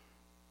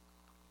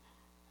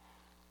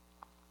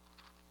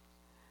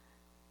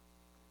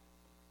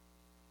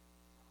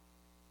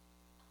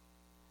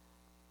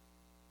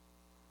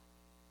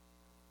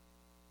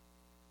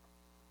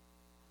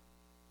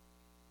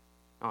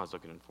 I was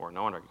looking in 4.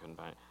 No wonder I couldn't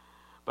find it.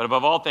 But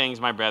above all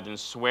things, my brethren,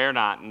 swear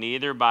not,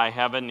 neither by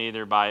heaven,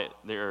 neither by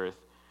the earth,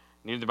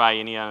 neither by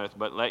any other earth,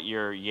 but let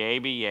your yea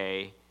be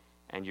yea,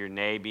 and your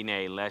nay be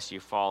nay, lest you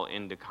fall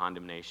into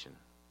condemnation.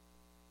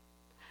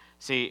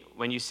 See,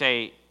 when you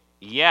say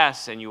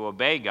yes and you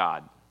obey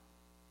God,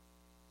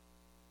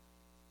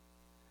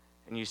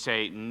 and you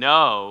say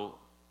no,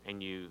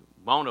 and you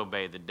won't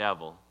obey the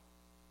devil,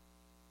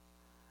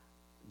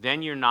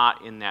 then you're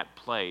not in that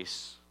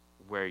place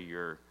where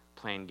you're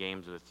playing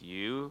games with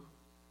you,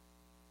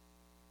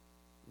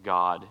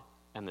 God,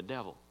 and the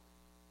devil.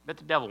 But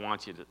the devil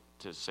wants you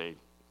to say,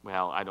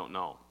 well, I don't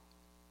know.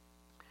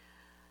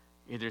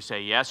 Either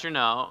say yes or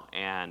no,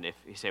 and if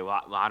you say,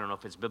 well, I don't know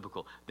if it's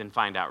biblical, then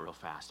find out real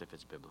fast if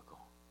it's biblical.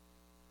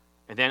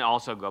 And then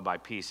also go by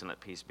peace and let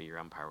peace be your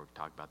umpire. We'll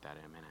talk about that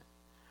in a minute.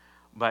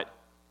 But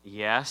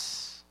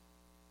yes,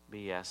 be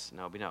yes,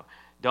 no, be no.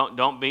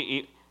 Don't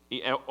be,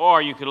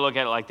 or you could look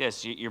at it like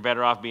this. You're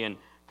better off being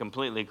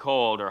completely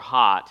cold or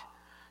hot.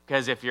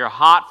 Because if you're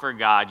hot for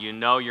God, you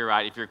know you're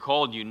right. If you're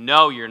cold, you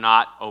know you're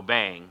not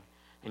obeying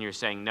and you're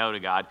saying no to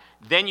God.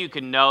 Then you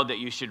can know that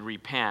you should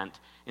repent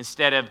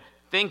instead of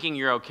thinking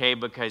you're okay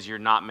because you're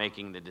not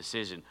making the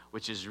decision,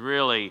 which is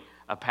really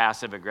a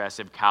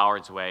passive-aggressive,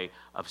 coward's way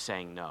of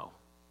saying no.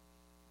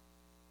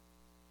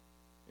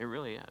 It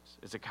really is.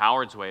 It's a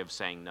coward's way of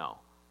saying no.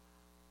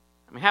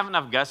 I mean, have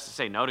enough guts to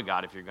say no to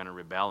God if you're going to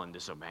rebel and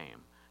disobey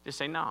Him. Just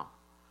say no.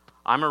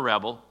 I'm a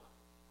rebel.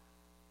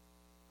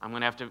 I'm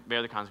going to have to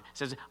bear the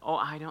consequences. It says, oh,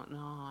 I don't know,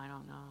 I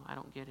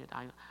don't get it,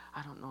 I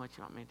don't know what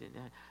you want me to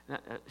do.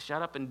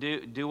 Shut up and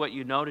do what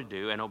you know to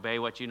do and obey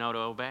what you know to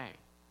obey.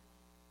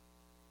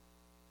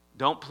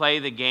 Don't play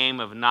the game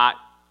of not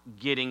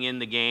getting in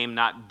the game,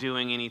 not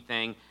doing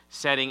anything,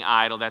 setting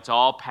idle. That's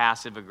all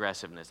passive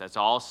aggressiveness. That's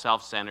all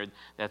self-centered.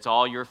 That's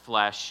all your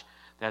flesh.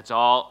 That's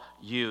all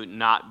you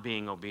not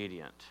being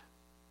obedient.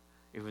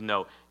 Even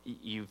though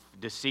you've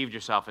deceived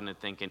yourself into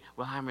thinking,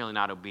 well, I'm really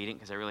not obedient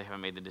because I really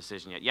haven't made the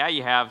decision yet. Yeah,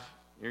 you have.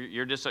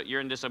 You're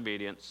in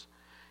disobedience,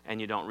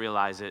 and you don't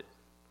realize it.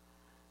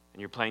 And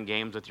you're playing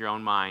games with your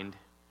own mind,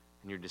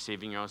 and you're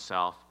deceiving your own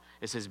self.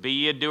 It says, be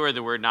ye a doer of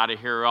the word, not a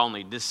hearer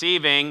only.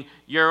 Deceiving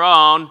your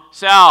own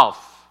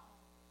self.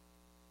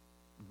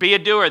 Be a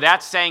doer.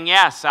 That's saying,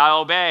 yes, I'll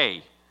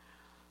obey.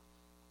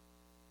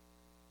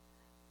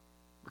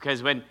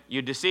 Because when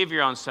you deceive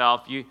your own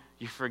self, you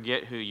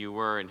forget who you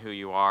were and who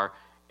you are,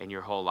 and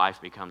your whole life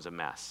becomes a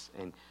mess.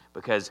 And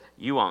because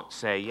you won't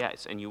say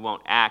yes, and you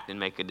won't act and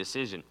make a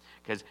decision.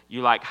 Because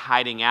you like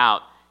hiding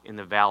out in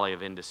the valley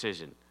of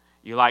indecision.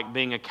 You like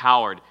being a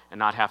coward and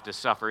not have to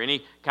suffer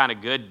any kind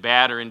of good,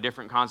 bad, or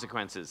indifferent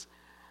consequences.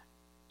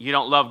 You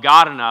don't love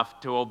God enough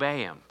to obey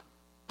Him.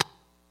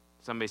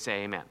 Somebody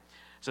say amen.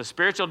 So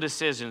spiritual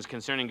decisions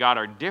concerning God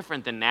are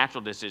different than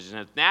natural decisions.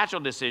 With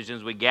natural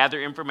decisions, we gather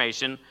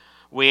information,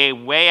 we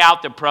weigh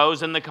out the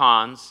pros and the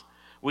cons,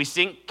 we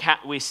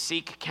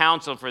seek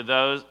counsel for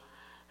those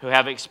who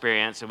have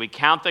experience, and we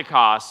count the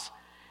costs,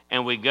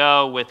 and we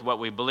go with what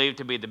we believe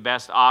to be the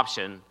best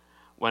option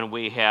when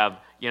we have,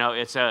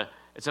 it's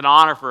an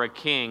honor for a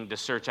king to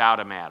search out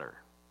a matter.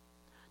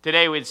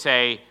 Today we'd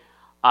say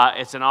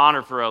it's an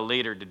honor for a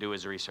leader to do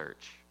his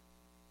research.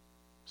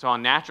 So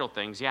on natural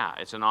things, yeah,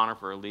 it's an honor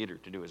for a leader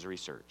to do his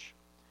research.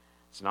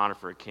 It's an honor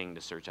for a king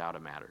to search out a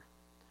matter.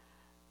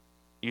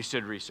 You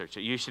should research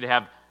it. You should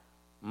have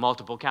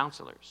multiple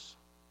counselors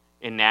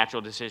in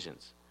natural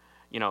decisions.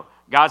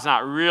 God's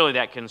not really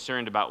that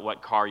concerned about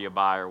what car you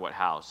buy or what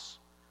house.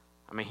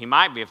 I mean, He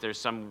might be if there's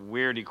some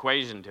weird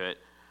equation to it,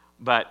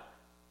 but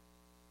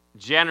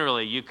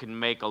generally, you can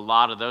make a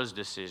lot of those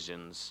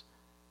decisions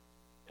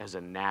as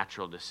a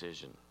natural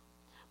decision.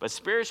 But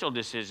spiritual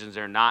decisions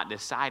are not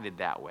decided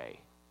that way,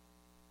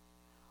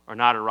 or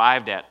not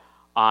arrived at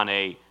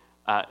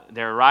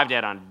they're arrived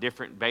at on a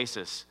different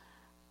basis.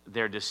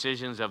 They're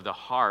decisions of the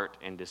heart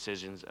and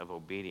decisions of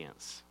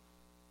obedience.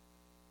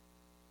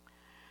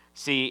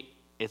 See,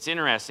 it's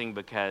interesting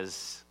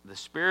because the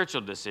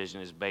spiritual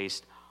decision is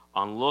based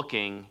on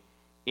looking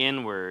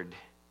inward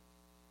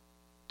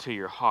to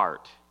your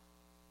heart.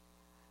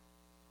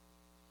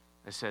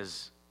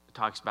 It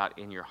talks about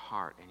in your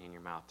heart and in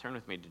your mouth. Turn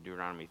with me to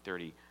Deuteronomy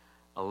 30,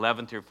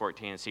 11 through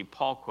 14, and see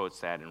Paul quotes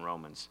that in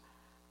Romans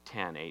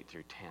 10, 8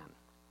 through 10.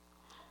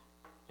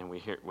 And we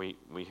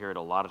hear it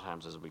a lot of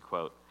times as we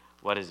quote,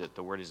 what is it?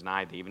 The word is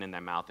nigh thee, even in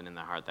thy mouth and in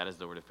thy heart. That is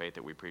the word of faith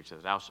that we preach.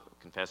 That thou shalt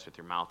confess with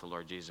your mouth the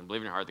Lord Jesus, and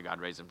believe in your heart that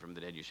God raised him from the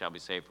dead, you shall be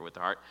saved. For with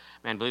the heart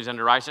man believes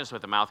unto righteousness,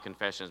 with the mouth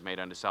confession is made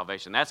unto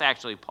salvation. That's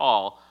actually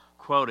Paul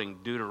quoting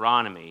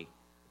Deuteronomy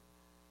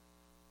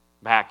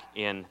back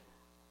in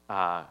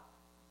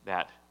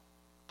that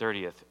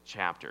 30th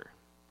chapter.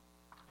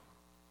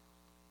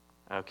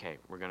 Okay,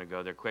 we're going to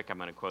go there quick. I'm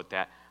going to quote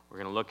that. We're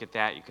going to look at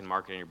that. You can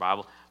mark it in your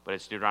Bible, but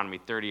it's Deuteronomy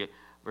 30,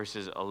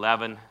 verses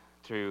 11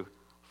 through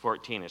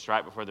 14. It's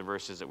right before the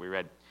verses that we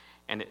read.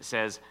 And it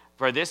says,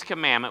 for this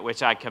commandment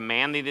which I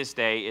command thee this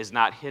day is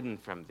not hidden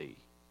from thee.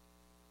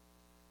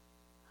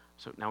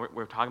 So now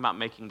we're talking about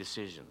making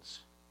decisions.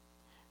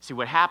 See,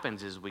 what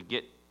happens is we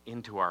get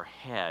into our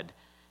head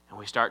and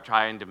we start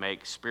trying to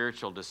make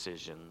spiritual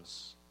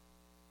decisions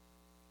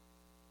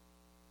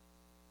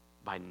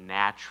by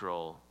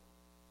natural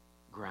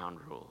ground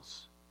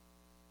rules.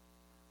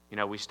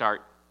 We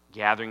start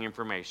gathering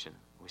information.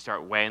 We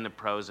start weighing the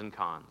pros and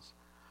cons.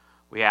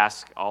 We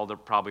ask all the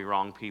probably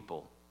wrong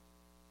people.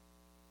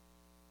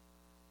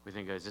 We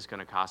think, is this going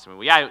to cost me?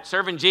 Well, yeah,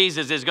 serving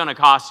Jesus is going to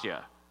cost you.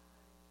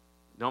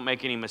 Don't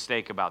make any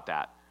mistake about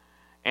that.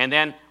 And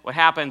then what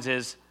happens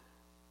is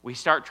we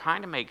start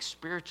trying to make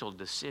spiritual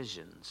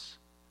decisions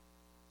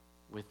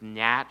with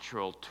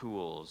natural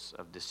tools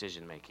of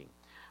decision making.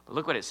 But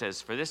look what it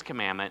says. For this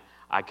commandment,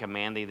 I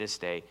command thee this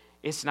day.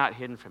 It's not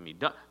hidden from you.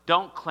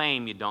 Don't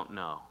claim you don't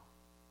know.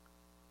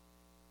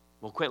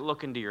 Well, quit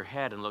looking to your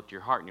head and look to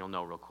your heart, and you'll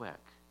know real quick.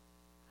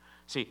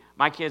 See,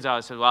 my kids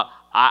always say, well,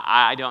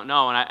 I don't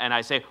know. And I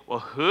say, well,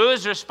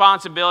 whose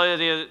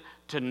responsibility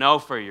to know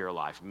for your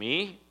life?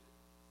 Me?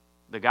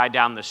 The guy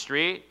down the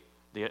street?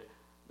 The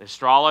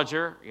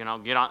astrologer?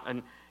 Get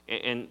on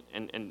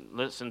and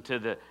listen to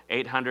the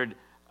 800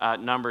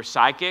 number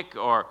psychic?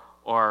 Or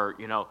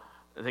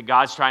that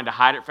God's trying to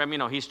hide it from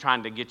you? He's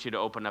trying to get you to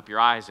open up your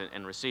eyes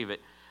and receive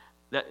it.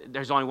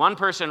 There's only one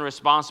person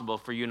responsible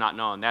for you not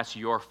knowing. That's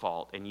your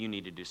fault, and you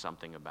need to do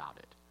something about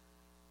it.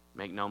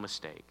 Make no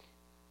mistake.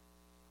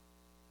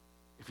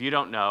 If you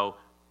don't know,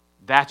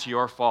 that's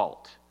your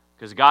fault.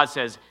 Because God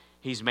says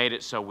He's made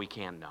it so we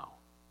can know.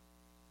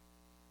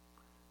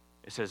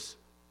 It says,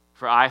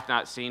 for eye hath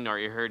not seen nor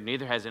ear heard,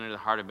 neither has entered the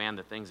heart of man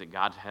the things that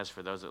God has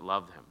for those that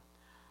love Him.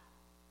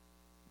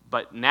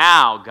 But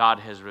now God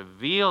has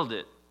revealed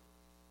it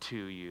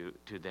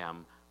to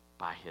them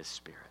by His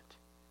Spirit.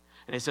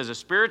 And it says, a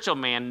spiritual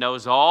man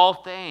knows all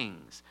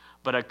things,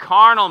 but a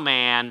carnal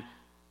man,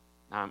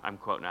 I'm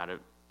quoting out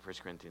of 1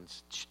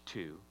 Corinthians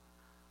 2,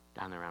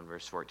 down there around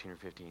verse 14 or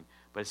 15.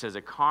 But it says,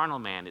 a carnal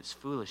man, it's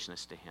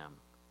foolishness to him.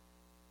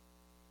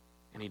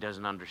 And he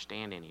doesn't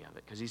understand any of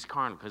it because he's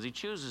carnal, because he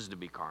chooses to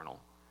be carnal.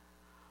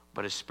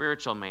 But a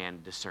spiritual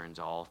man discerns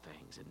all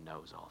things and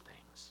knows all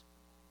things.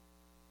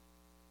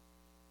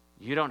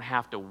 You don't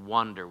have to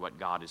wonder what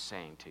God is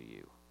saying to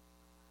you.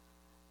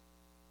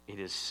 It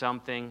is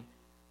something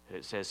that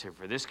it says here,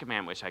 for this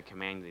commandment which I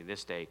command thee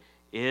this day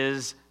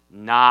is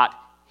not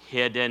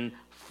hidden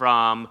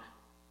from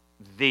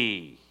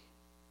thee.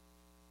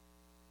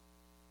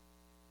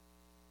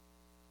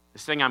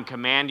 This thing I'm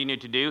commanding you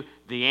to do,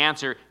 the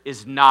answer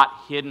is not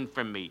hidden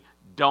from me.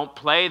 Don't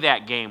play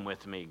that game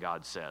with me,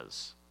 God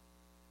says.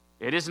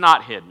 It is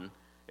not hidden.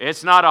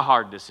 It's not a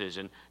hard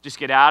decision. Just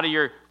get out of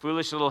your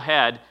foolish little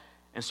head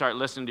and start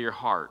listening to your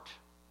heart.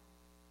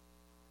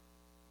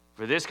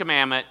 For this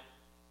commandment,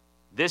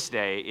 this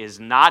day, is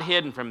not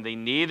hidden from thee,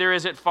 neither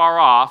is it far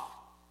off.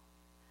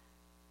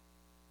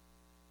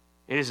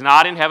 It is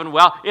not in heaven.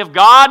 Well, if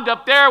God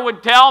up there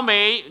would tell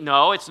me,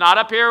 no, it's not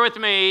up here with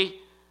me.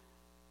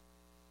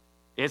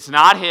 It's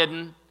not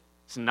hidden.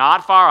 It's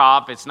not far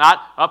off. It's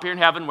not up here in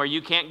heaven where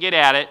you can't get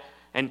at it.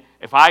 And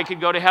if I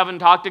could go to heaven and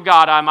talk to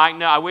God, I might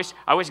know. I wish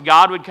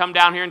God would come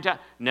down here and tell.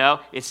 No,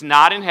 it's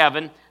not in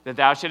heaven that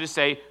thou shouldest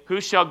say,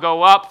 who shall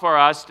go up for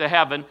us to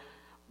heaven?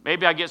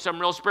 Maybe I get some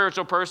real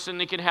spiritual person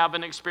that can have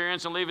an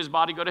experience and leave his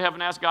body, go to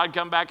heaven, ask God,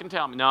 come back and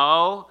tell me.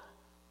 No.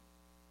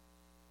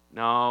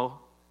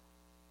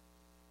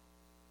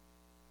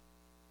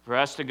 For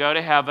us to go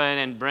to heaven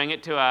and bring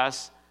it to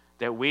us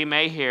that we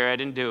may hear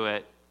it and do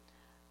it.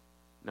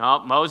 No,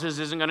 Moses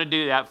isn't going to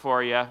do that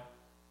for you.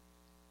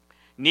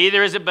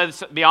 Neither is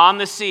it beyond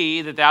the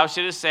sea that thou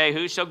shouldest say,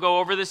 who shall go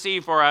over the sea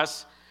for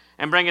us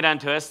and bring it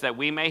unto us that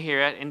we may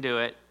hear it and do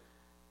it?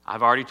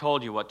 I've already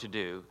told you what to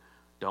do.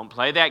 Don't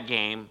play that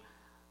game.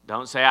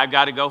 Don't say, I've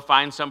got to go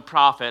find some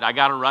prophet. I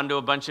got to run to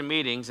a bunch of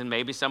meetings and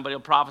maybe somebody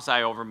will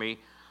prophesy over me.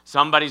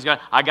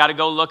 I got to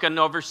go looking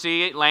over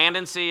sea, land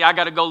and sea. I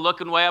got to go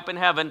looking way up in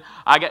heaven.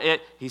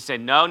 He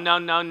said, no.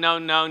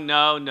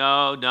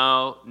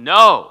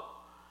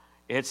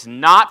 It's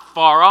not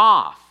far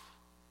off.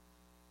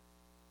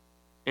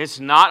 It's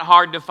not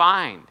hard to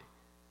find.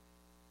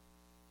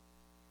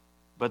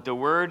 But the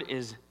word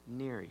is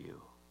near you,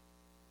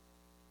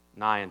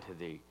 nigh unto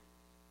thee.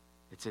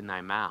 It's in thy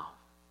mouth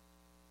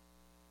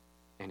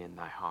and in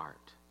thy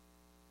heart,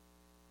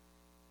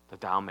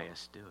 that thou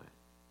mayest do it.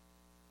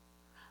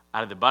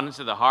 Out of the abundance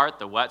of the heart,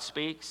 the what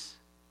speaks?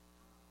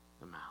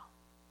 The mouth.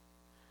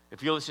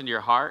 If you listen to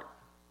your heart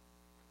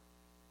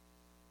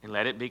and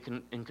let it be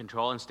in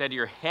control, instead of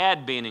your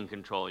head being in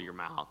control of your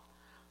mouth,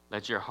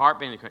 let your heart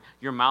be in control.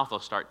 Your mouth will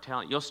start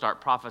telling. You'll start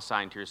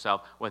prophesying to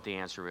yourself what the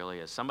answer really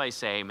is. Somebody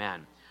say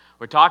amen.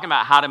 We're talking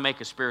about how to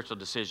make a spiritual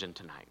decision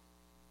tonight.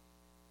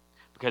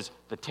 Because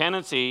the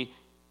tendency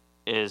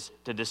is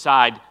to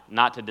decide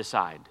not to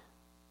decide.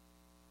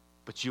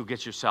 But you'll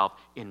get yourself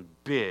in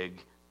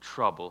big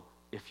trouble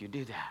if you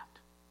do that.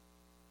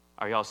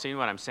 Are y'all seeing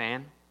what I'm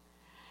saying?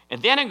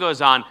 And then it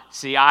goes on,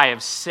 see, I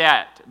have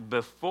set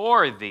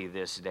before thee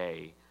this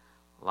day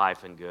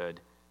life and good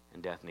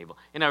and death and evil.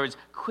 In other words,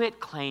 quit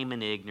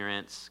claiming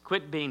ignorance.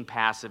 Quit being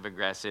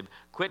passive-aggressive.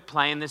 Quit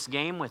playing this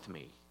game with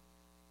me.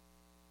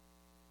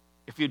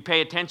 If you'd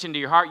pay attention to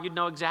your heart, you'd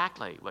know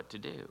exactly what to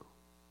do.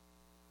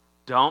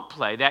 Don't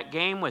play that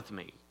game with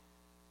me.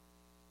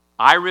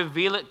 I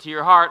reveal it to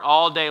your heart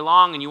all day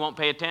long, and you won't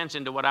pay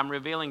attention to what I'm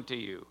revealing to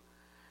you.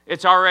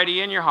 It's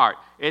already in your heart.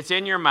 It's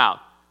in your mouth.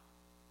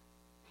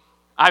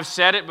 I've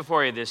said it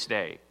before you this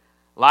day.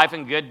 Life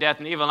and good, death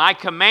and evil. And I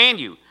command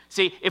you.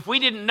 See, if we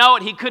didn't know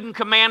it, he couldn't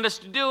command us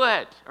to do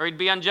it, or he'd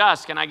be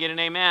unjust. Can I get an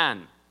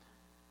amen?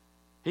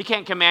 He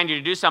can't command you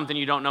to do something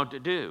you don't know to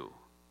do,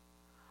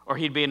 or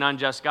he'd be an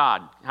unjust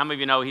God. How many of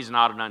you know he's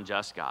not an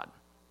unjust God?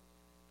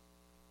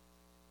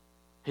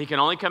 He can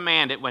only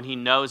command it when he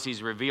knows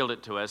he's revealed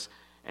it to us,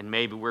 and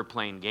maybe we're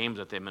playing games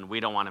with him, and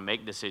we don't want to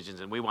make decisions,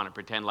 and we want to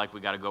pretend like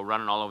we got to go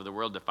running all over the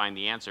world to find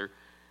the answer.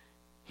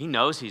 He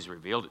knows he's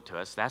revealed it to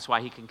us. That's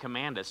why he can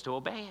command us to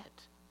obey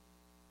it.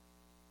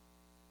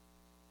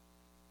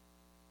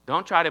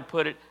 Don't try to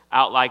put it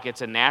out like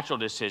it's a natural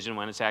decision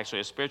when it's actually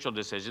a spiritual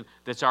decision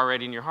that's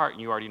already in your heart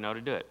and you already know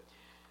to do it.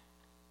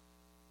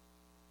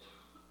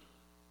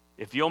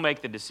 If you'll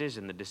make the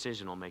decision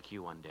will make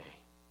you one day.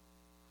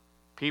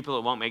 People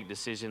that won't make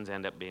decisions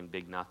end up being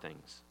big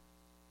nothings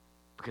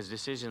because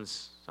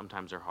decisions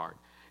sometimes are hard.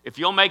 If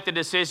you'll make the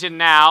decision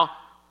now,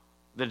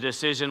 the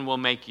decision will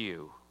make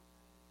you.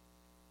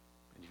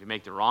 And if you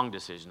make the wrong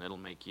decision, it'll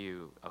make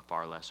you a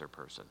far lesser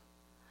person.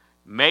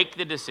 Make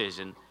the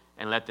decision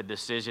and let the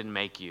decision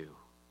make you.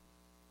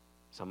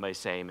 Somebody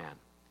say amen.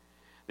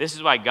 This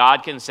is why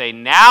God can say,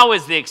 now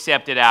is the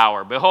accepted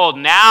hour. Behold,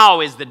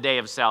 now is the day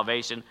of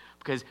salvation,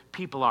 because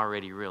people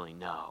already really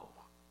know.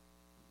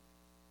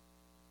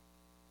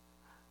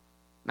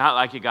 Not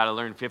like you got to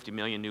learn 50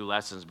 million new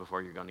lessons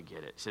before you're going to get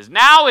it. It says,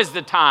 now is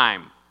the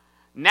time.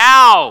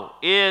 Now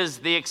is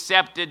the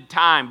accepted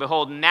time.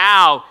 Behold,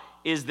 now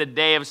is the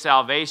day of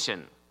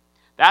salvation.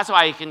 That's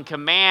why he can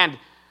command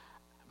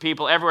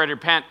people everywhere to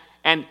repent.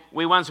 And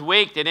we once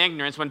waked in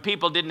ignorance when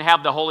people didn't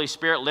have the Holy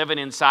Spirit living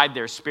inside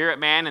their spirit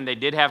man and they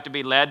did have to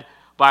be led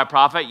by a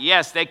prophet.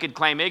 Yes, they could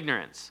claim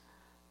ignorance.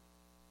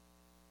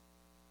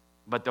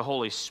 But the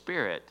Holy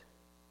Spirit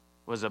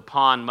was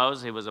upon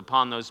Moses. He was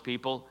upon those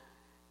people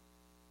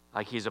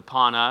like he's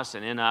upon us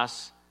and in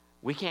us.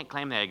 We can't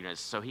claim that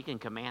ignorance, so he can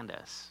command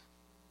us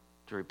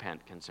to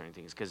repent concerning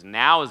things. Because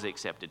now is the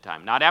accepted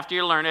time. Not after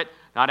you learn it,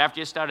 not after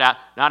you start out,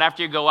 not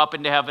after you go up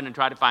into heaven and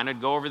try to find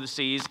it, go over the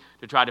seas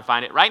to try to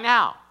find it. Right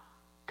now.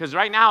 Because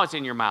right now it's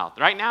in your mouth.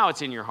 Right now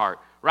it's in your heart.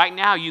 Right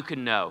now you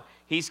can know.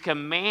 He's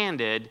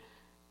commanded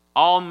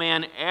all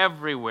men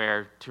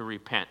everywhere to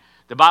repent.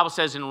 The Bible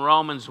says in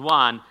Romans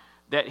 1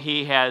 that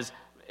he has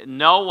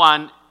no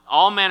one,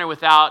 all men are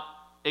without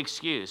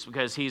excuse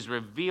because he's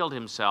revealed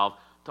himself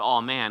to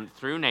all men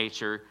through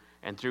nature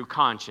and through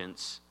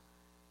conscience.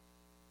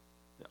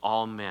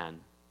 All men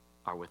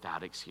are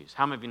without excuse.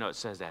 How many of you know it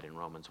says that in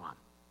Romans 1?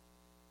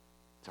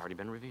 It's already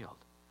been revealed.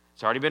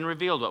 It's already been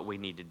revealed what we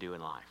need to do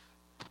in life.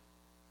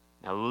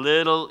 Now,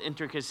 little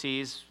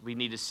intricacies, we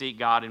need to seek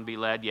God and be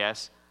led,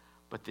 yes.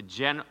 But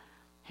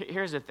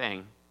here's the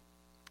thing.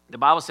 The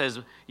Bible says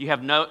you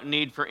have no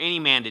need for any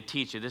man to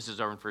teach you. This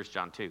is over in 1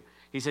 John 2.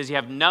 He says you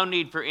have no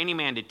need for any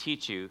man to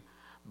teach you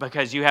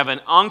because you have an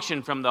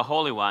unction from the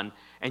Holy One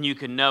and you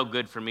can know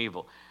good from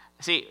evil.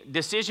 See,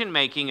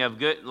 decision-making of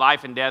good,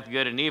 life and death,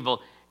 good and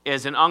evil,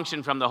 is an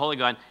unction from the Holy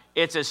One.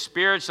 It's a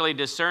spiritually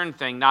discerned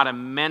thing, not a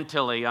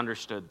mentally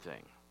understood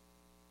thing.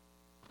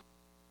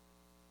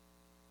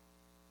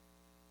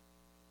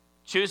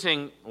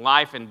 Choosing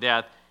life and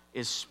death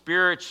is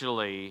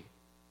spiritually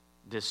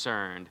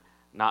discerned,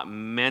 not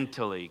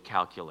mentally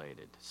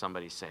calculated.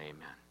 Somebody say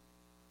amen.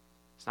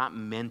 It's not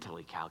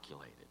mentally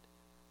calculated.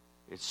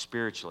 It's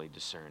spiritually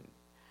discerned.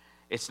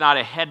 It's not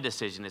a head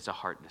decision, it's a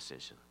heart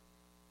decision.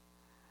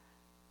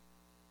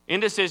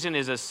 Indecision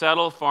is a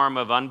subtle form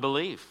of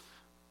unbelief.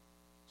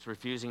 It's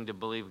refusing to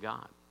believe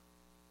God.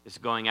 It's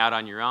going out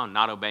on your own,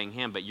 not obeying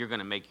him, but you're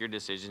going to make your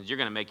decisions, you're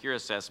going to make your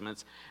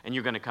assessments, and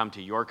you're going to come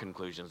to your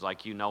conclusions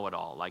like you know it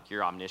all, like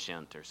you're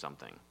omniscient or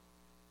something.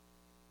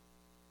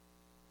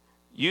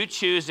 You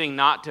choosing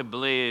not to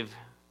believe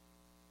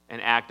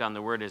and act on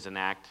the word is an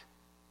act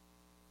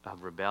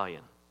of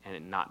rebellion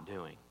and not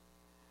doing.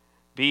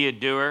 Be a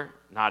doer,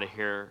 not a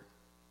hearer.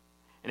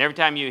 And every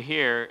time you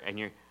hear and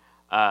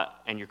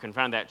you're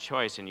confronted with that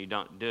choice and you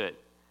don't do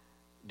it,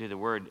 do the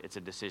word, it's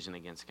a decision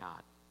against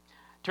God.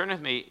 Turn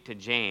with me to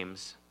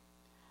James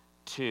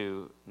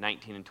 2,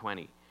 19 and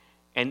 20.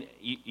 And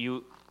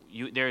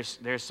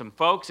there's some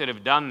folks that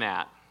have done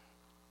that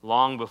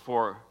long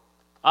before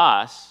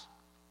us,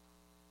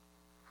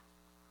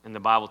 and the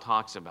Bible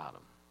talks about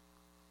them.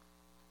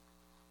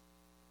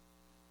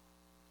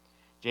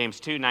 James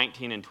 2,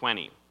 19 and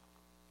 20.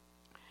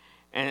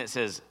 And it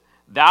says,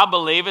 Thou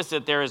believest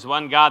that there is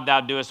one God,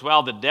 thou doest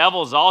well. The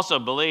devils also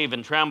believe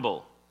and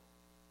tremble.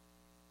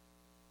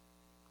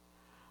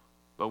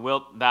 But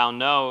wilt thou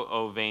know,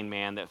 O vain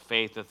man, that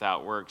faith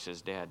without works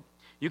is dead?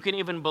 You can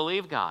even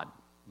believe God,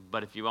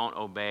 but if you won't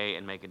obey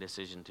and make a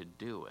decision to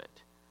do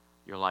it,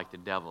 you're like the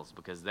devils,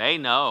 because they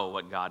know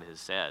what God has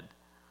said.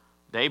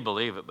 They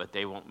believe it, but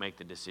they won't make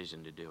the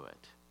decision to do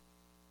it.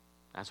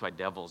 That's why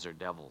devils are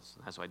devils.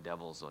 That's why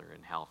devils are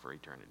in hell for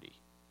eternity,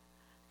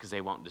 because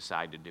they won't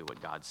decide to do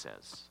what God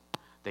says.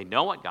 They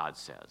know what God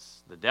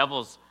says. The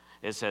devils,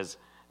 it says,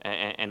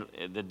 and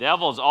the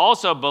devils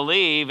also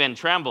believe and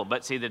tremble.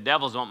 But see, the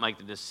devils won't make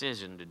the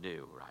decision to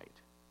do right.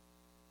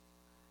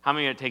 How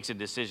many of it takes a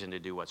decision to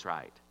do what's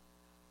right?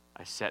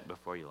 I set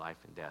before you life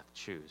and death.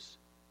 Choose.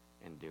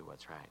 and do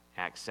what's right.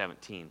 Acts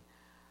 17,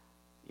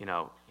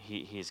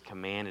 he's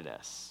commanded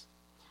us.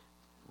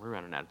 We're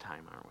running out of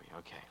time, aren't we?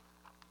 Okay.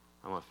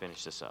 I'm going to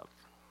finish this up.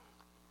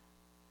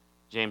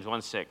 James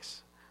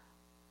 1:6.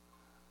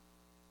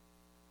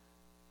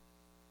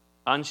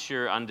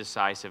 Unsure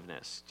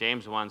undecisiveness.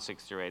 James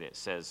 1:6-8, it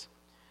says,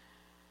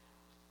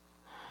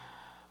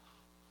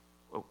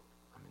 I'm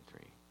in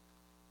 3. It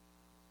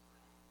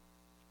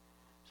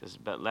says,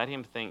 but let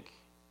him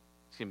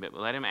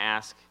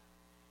ask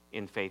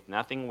in faith,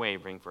 nothing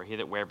wavering, for he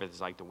that wavereth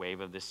is like the wave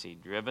of the sea,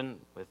 driven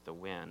with the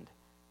wind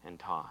and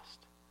tossed.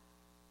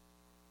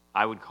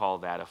 I would call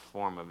that a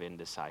form of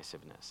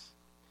indecisiveness.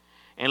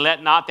 And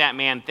let not that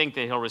man think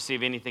that he'll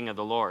receive anything of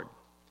the Lord.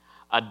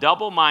 A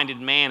double-minded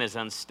man is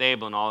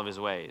unstable in all of his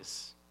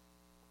ways.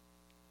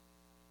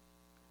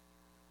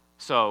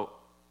 So,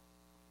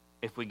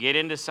 if we get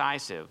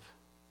indecisive,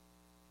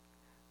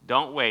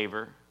 don't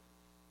waver,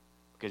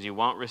 because you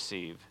won't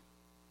receive.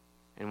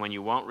 And when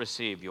you won't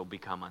receive, you'll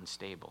become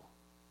unstable.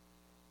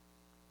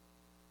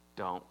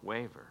 Don't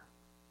waver.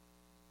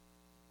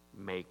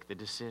 Make the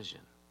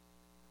decision.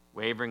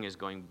 Wavering is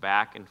going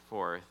back and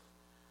forth,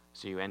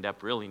 so you end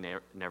up really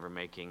never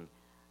making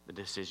the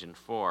decision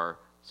for,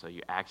 so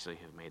you actually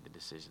have made the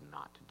decision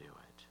not to do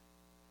it.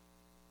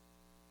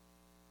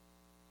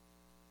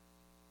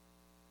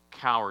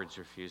 Cowards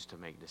refuse to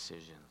make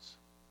decisions.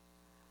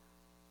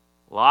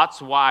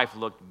 Lot's wife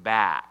looked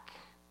back.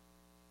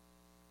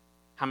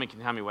 How many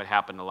can tell me what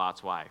happened to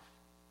Lot's wife?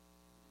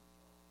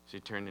 She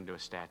turned into a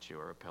statue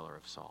or a pillar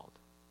of salt.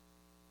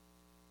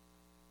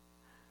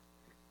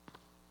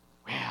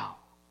 Well,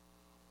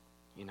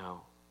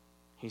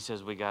 he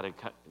says we got to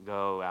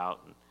go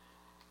out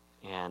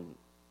and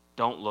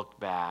don't look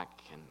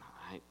back. And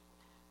I'm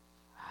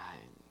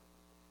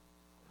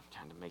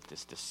trying to make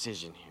this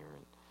decision here.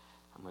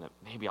 And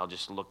maybe I'll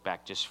just look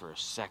back just for a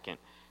second.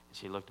 And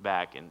she looked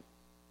back, and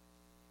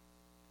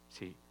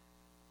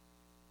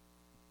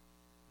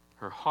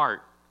her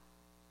heart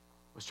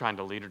was trying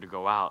to lead her to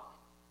go out,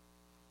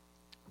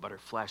 but her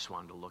flesh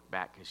wanted to look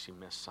back because she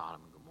missed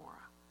Sodom and Gomorrah.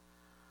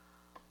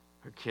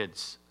 Her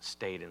kids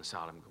stayed in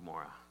Sodom and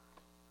Gomorrah.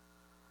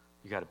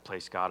 You got to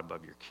place God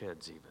above your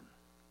kids even.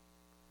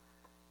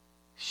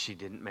 She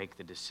didn't make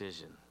the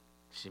decision.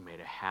 She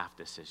made a half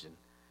decision.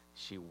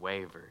 She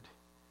wavered.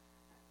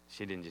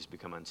 She didn't just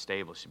become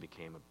unstable. She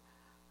became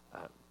a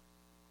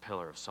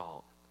pillar of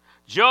salt.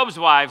 Job's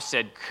wife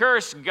said,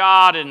 curse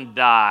God and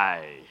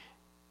die.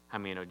 How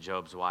many know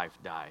Job's wife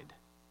died?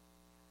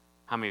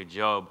 How many of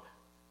Job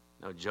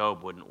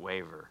wouldn't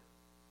waver?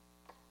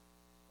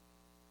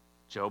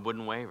 Job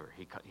wouldn't waver.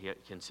 He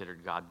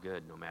considered God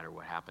good no matter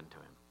what happened to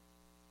him.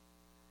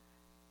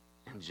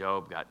 And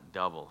Job got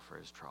double for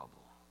his trouble.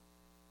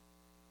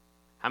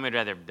 How many would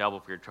rather have double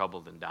for your trouble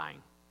than dying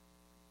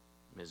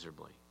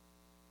miserably?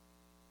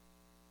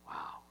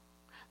 Wow.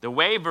 The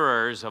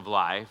waverers of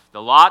life,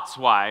 the Lot's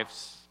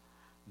wives,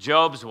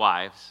 Job's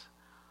wives,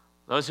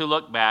 those who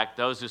look back,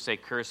 those who say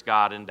curse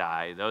God and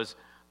die, those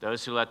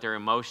who let their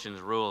emotions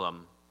rule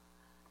them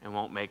and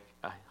won't make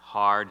a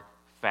hard,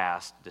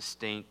 fast,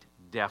 distinct,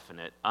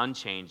 definite,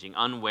 unchanging,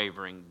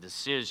 unwavering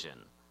decision.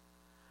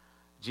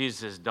 Jesus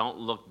says, don't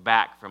look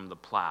back from the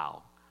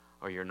plow,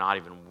 or you're not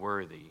even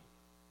worthy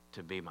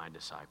to be my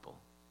disciple.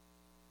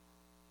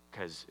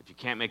 Because if you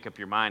can't make up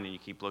your mind and you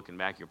keep looking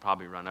back, you'll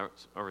probably run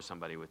over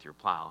somebody with your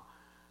plow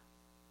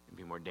and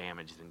be more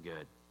damaged than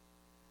good.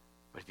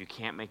 But if you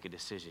can't make a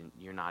decision,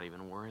 you're not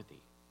even worthy.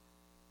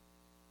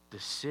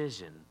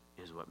 Decision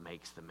is what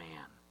makes the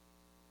man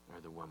or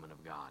the woman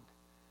of God.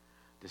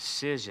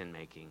 Decision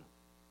making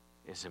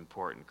is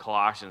important.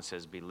 Colossians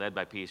says, be led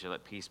by peace, or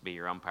let peace be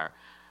your umpire.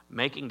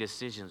 Making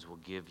decisions will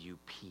give you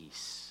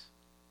peace.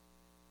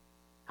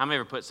 How many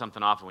ever put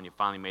something off, and when you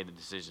finally made the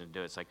decision to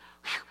do it, it's like,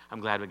 whew,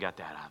 I'm glad we got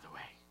that out of the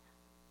way.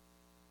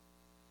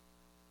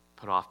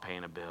 Put off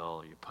paying a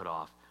bill, or you put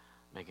off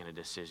making a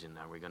decision.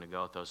 Are we going to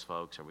go with those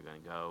folks? Are we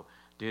going to go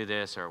do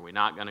this? Or are we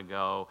not going to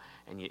go?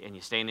 And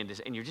you stay in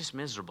indecision, and you're just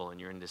miserable in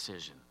your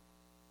indecision.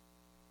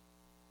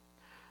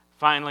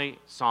 Finally,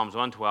 Psalms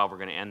 112, we're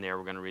going to end there.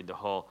 We're going to read the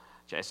whole,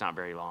 it's not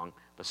very long,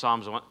 but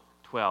Psalms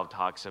 112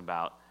 talks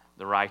about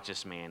the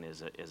righteous man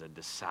is a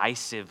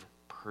decisive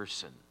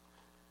person.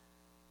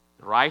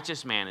 The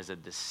righteous man is a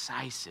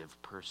decisive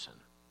person.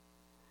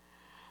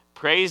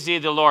 Praise ye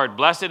the Lord.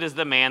 Blessed is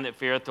the man that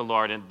feareth the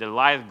Lord and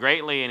delighteth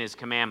greatly in his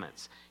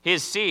commandments.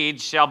 His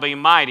seed shall be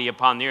mighty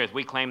upon the earth.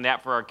 We claim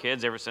that for our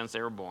kids ever since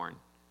they were born.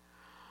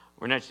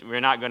 We're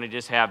not going to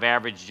just have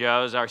average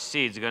Joes. Our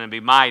seed's going to be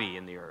mighty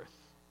in the earth.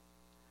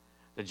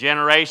 The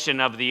generation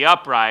of the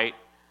upright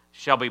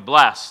shall be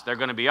blessed. They're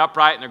going to be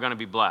upright and they're going to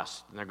be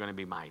blessed and they're going to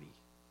be mighty.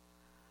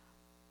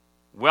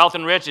 Wealth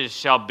and riches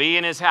shall be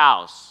in his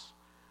house.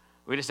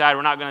 We decided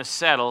we're not going to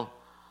settle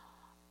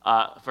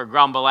for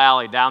Grumble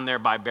Alley down there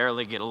by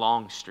Barely Get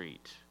Along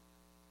Street.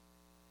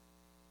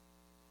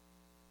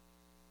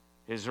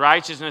 His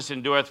righteousness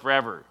endureth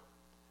forever.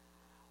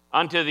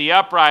 Unto the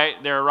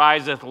upright there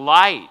ariseth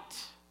light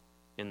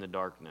in the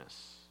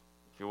darkness.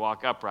 If you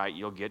walk upright,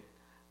 you'll get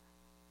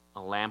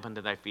a lamp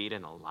unto thy feet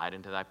and a light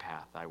unto thy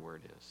path, thy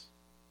word is.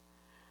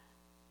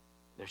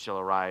 There shall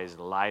arise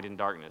light in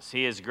darkness.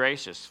 He is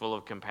gracious, full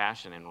of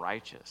compassion, and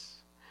righteous.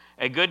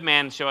 A good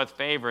man showeth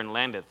favor and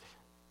lendeth.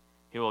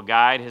 He will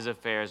guide his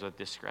affairs with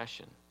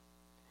discretion.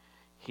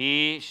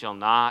 He shall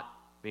not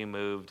be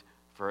moved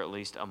for at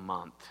least a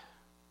month.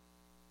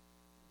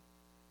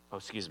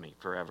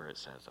 Forever it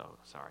says. Oh,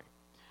 sorry.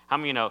 How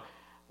many of you know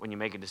when you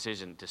make a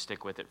decision to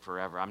stick with it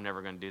forever? I'm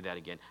never going to do that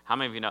again. How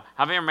many of you know?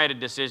 Have you ever made a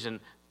decision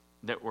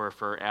that were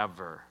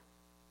forever?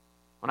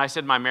 When I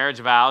said my marriage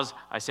vows,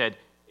 I said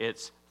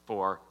it's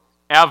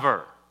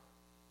forever.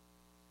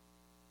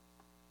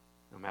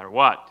 No matter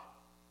what.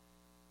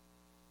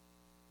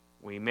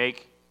 We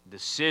make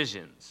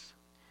decisions.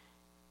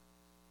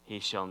 He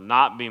shall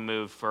not be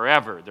moved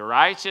forever. The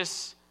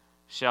righteous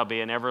shall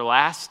be an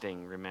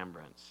everlasting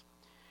remembrance.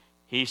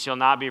 He shall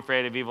not be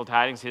afraid of evil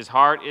tidings. His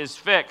heart is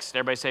fixed.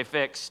 Everybody say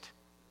fixed.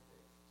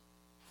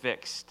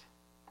 Fixed.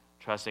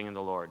 Trusting in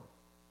the Lord.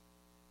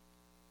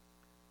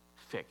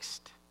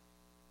 Fixed.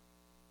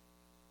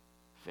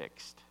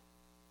 Fixed.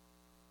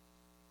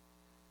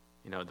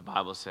 You know, the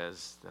Bible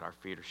says that our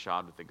feet are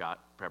shod with the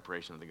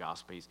preparation of the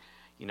gospel.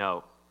 You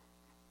know,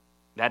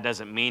 that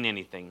doesn't mean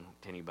anything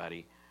to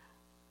anybody,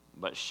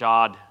 but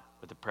shod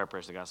with the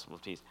preparation of the gospel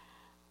of peace.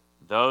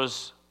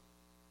 Those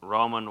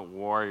Roman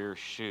warrior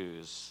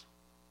shoes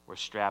were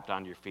strapped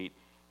onto your feet,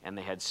 and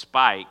they had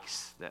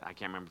spikes that, I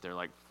can't remember if they're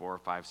like 4 or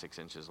 5, 6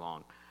 inches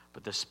long,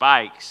 but the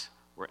spikes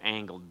were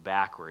angled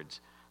backwards.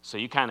 So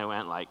you kind of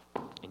went like,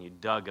 and you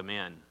dug them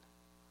in,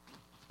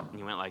 and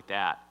you went like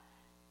that.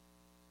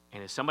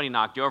 And if somebody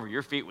knocked you over,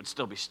 your feet would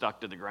still be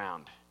stuck to the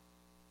ground.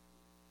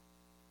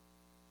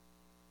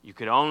 You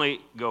could only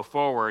go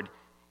forward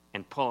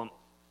and pull them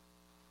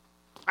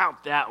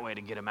out that way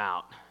to get them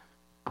out.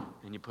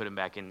 And you put them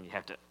back in, and you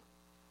have to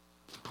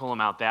pull them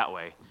out that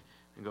way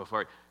and go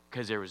forward,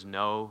 because there was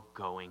no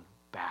going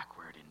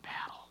backward in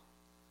battle.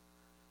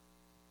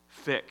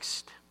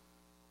 Fixed.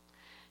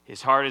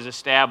 His heart is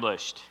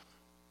established.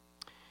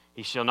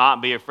 He shall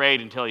not be afraid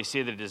until he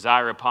see the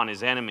desire upon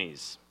his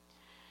enemies.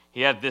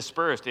 He hath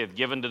dispersed, he hath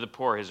given to the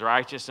poor. His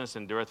righteousness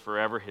endureth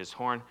forever. His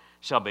horn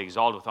shall be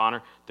exalted with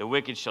honor. The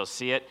wicked shall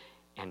see it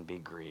and be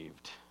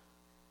grieved.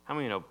 How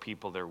many know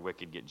people that are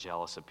wicked get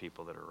jealous of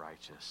people that are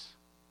righteous?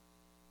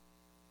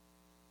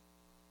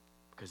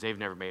 Because they've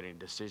never made any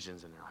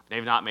decisions in their life.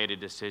 They've not made a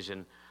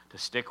decision to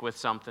stick with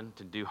something,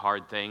 to do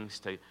hard things,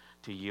 to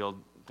yield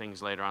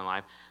things later on in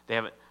life. They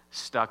haven't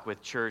stuck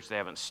with church. They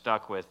haven't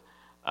stuck with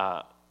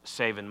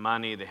saving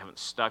money. They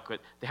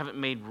haven't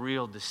made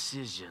real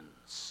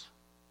decisions.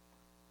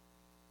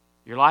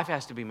 Your life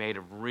has to be made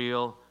of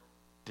real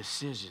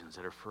decisions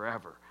that are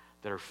forever,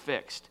 that are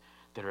fixed,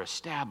 that are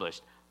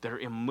established, that are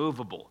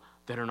immovable,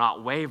 that are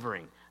not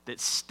wavering, that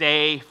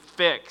stay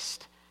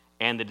fixed.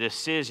 And the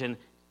decision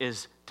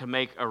is to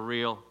make a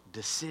real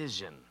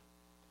decision.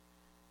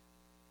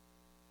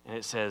 And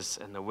it says,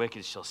 and the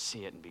wicked shall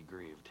see it and be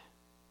grieved.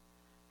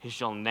 He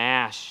shall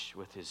gnash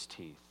with his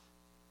teeth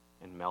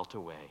and melt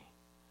away.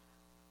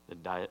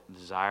 The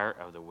desire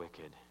of the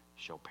wicked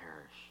shall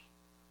perish.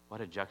 What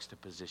a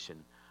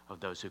juxtaposition of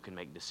those who can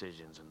make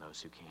decisions and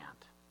those who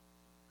can't.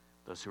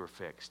 Those who are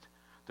fixed,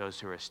 those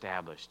who are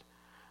established,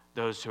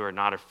 those who are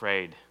not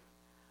afraid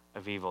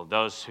of evil,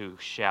 those who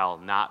shall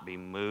not be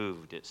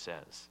moved, it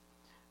says.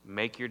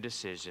 Make your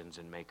decisions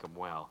and make them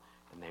well,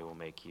 and they will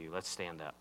make you. Let's stand up.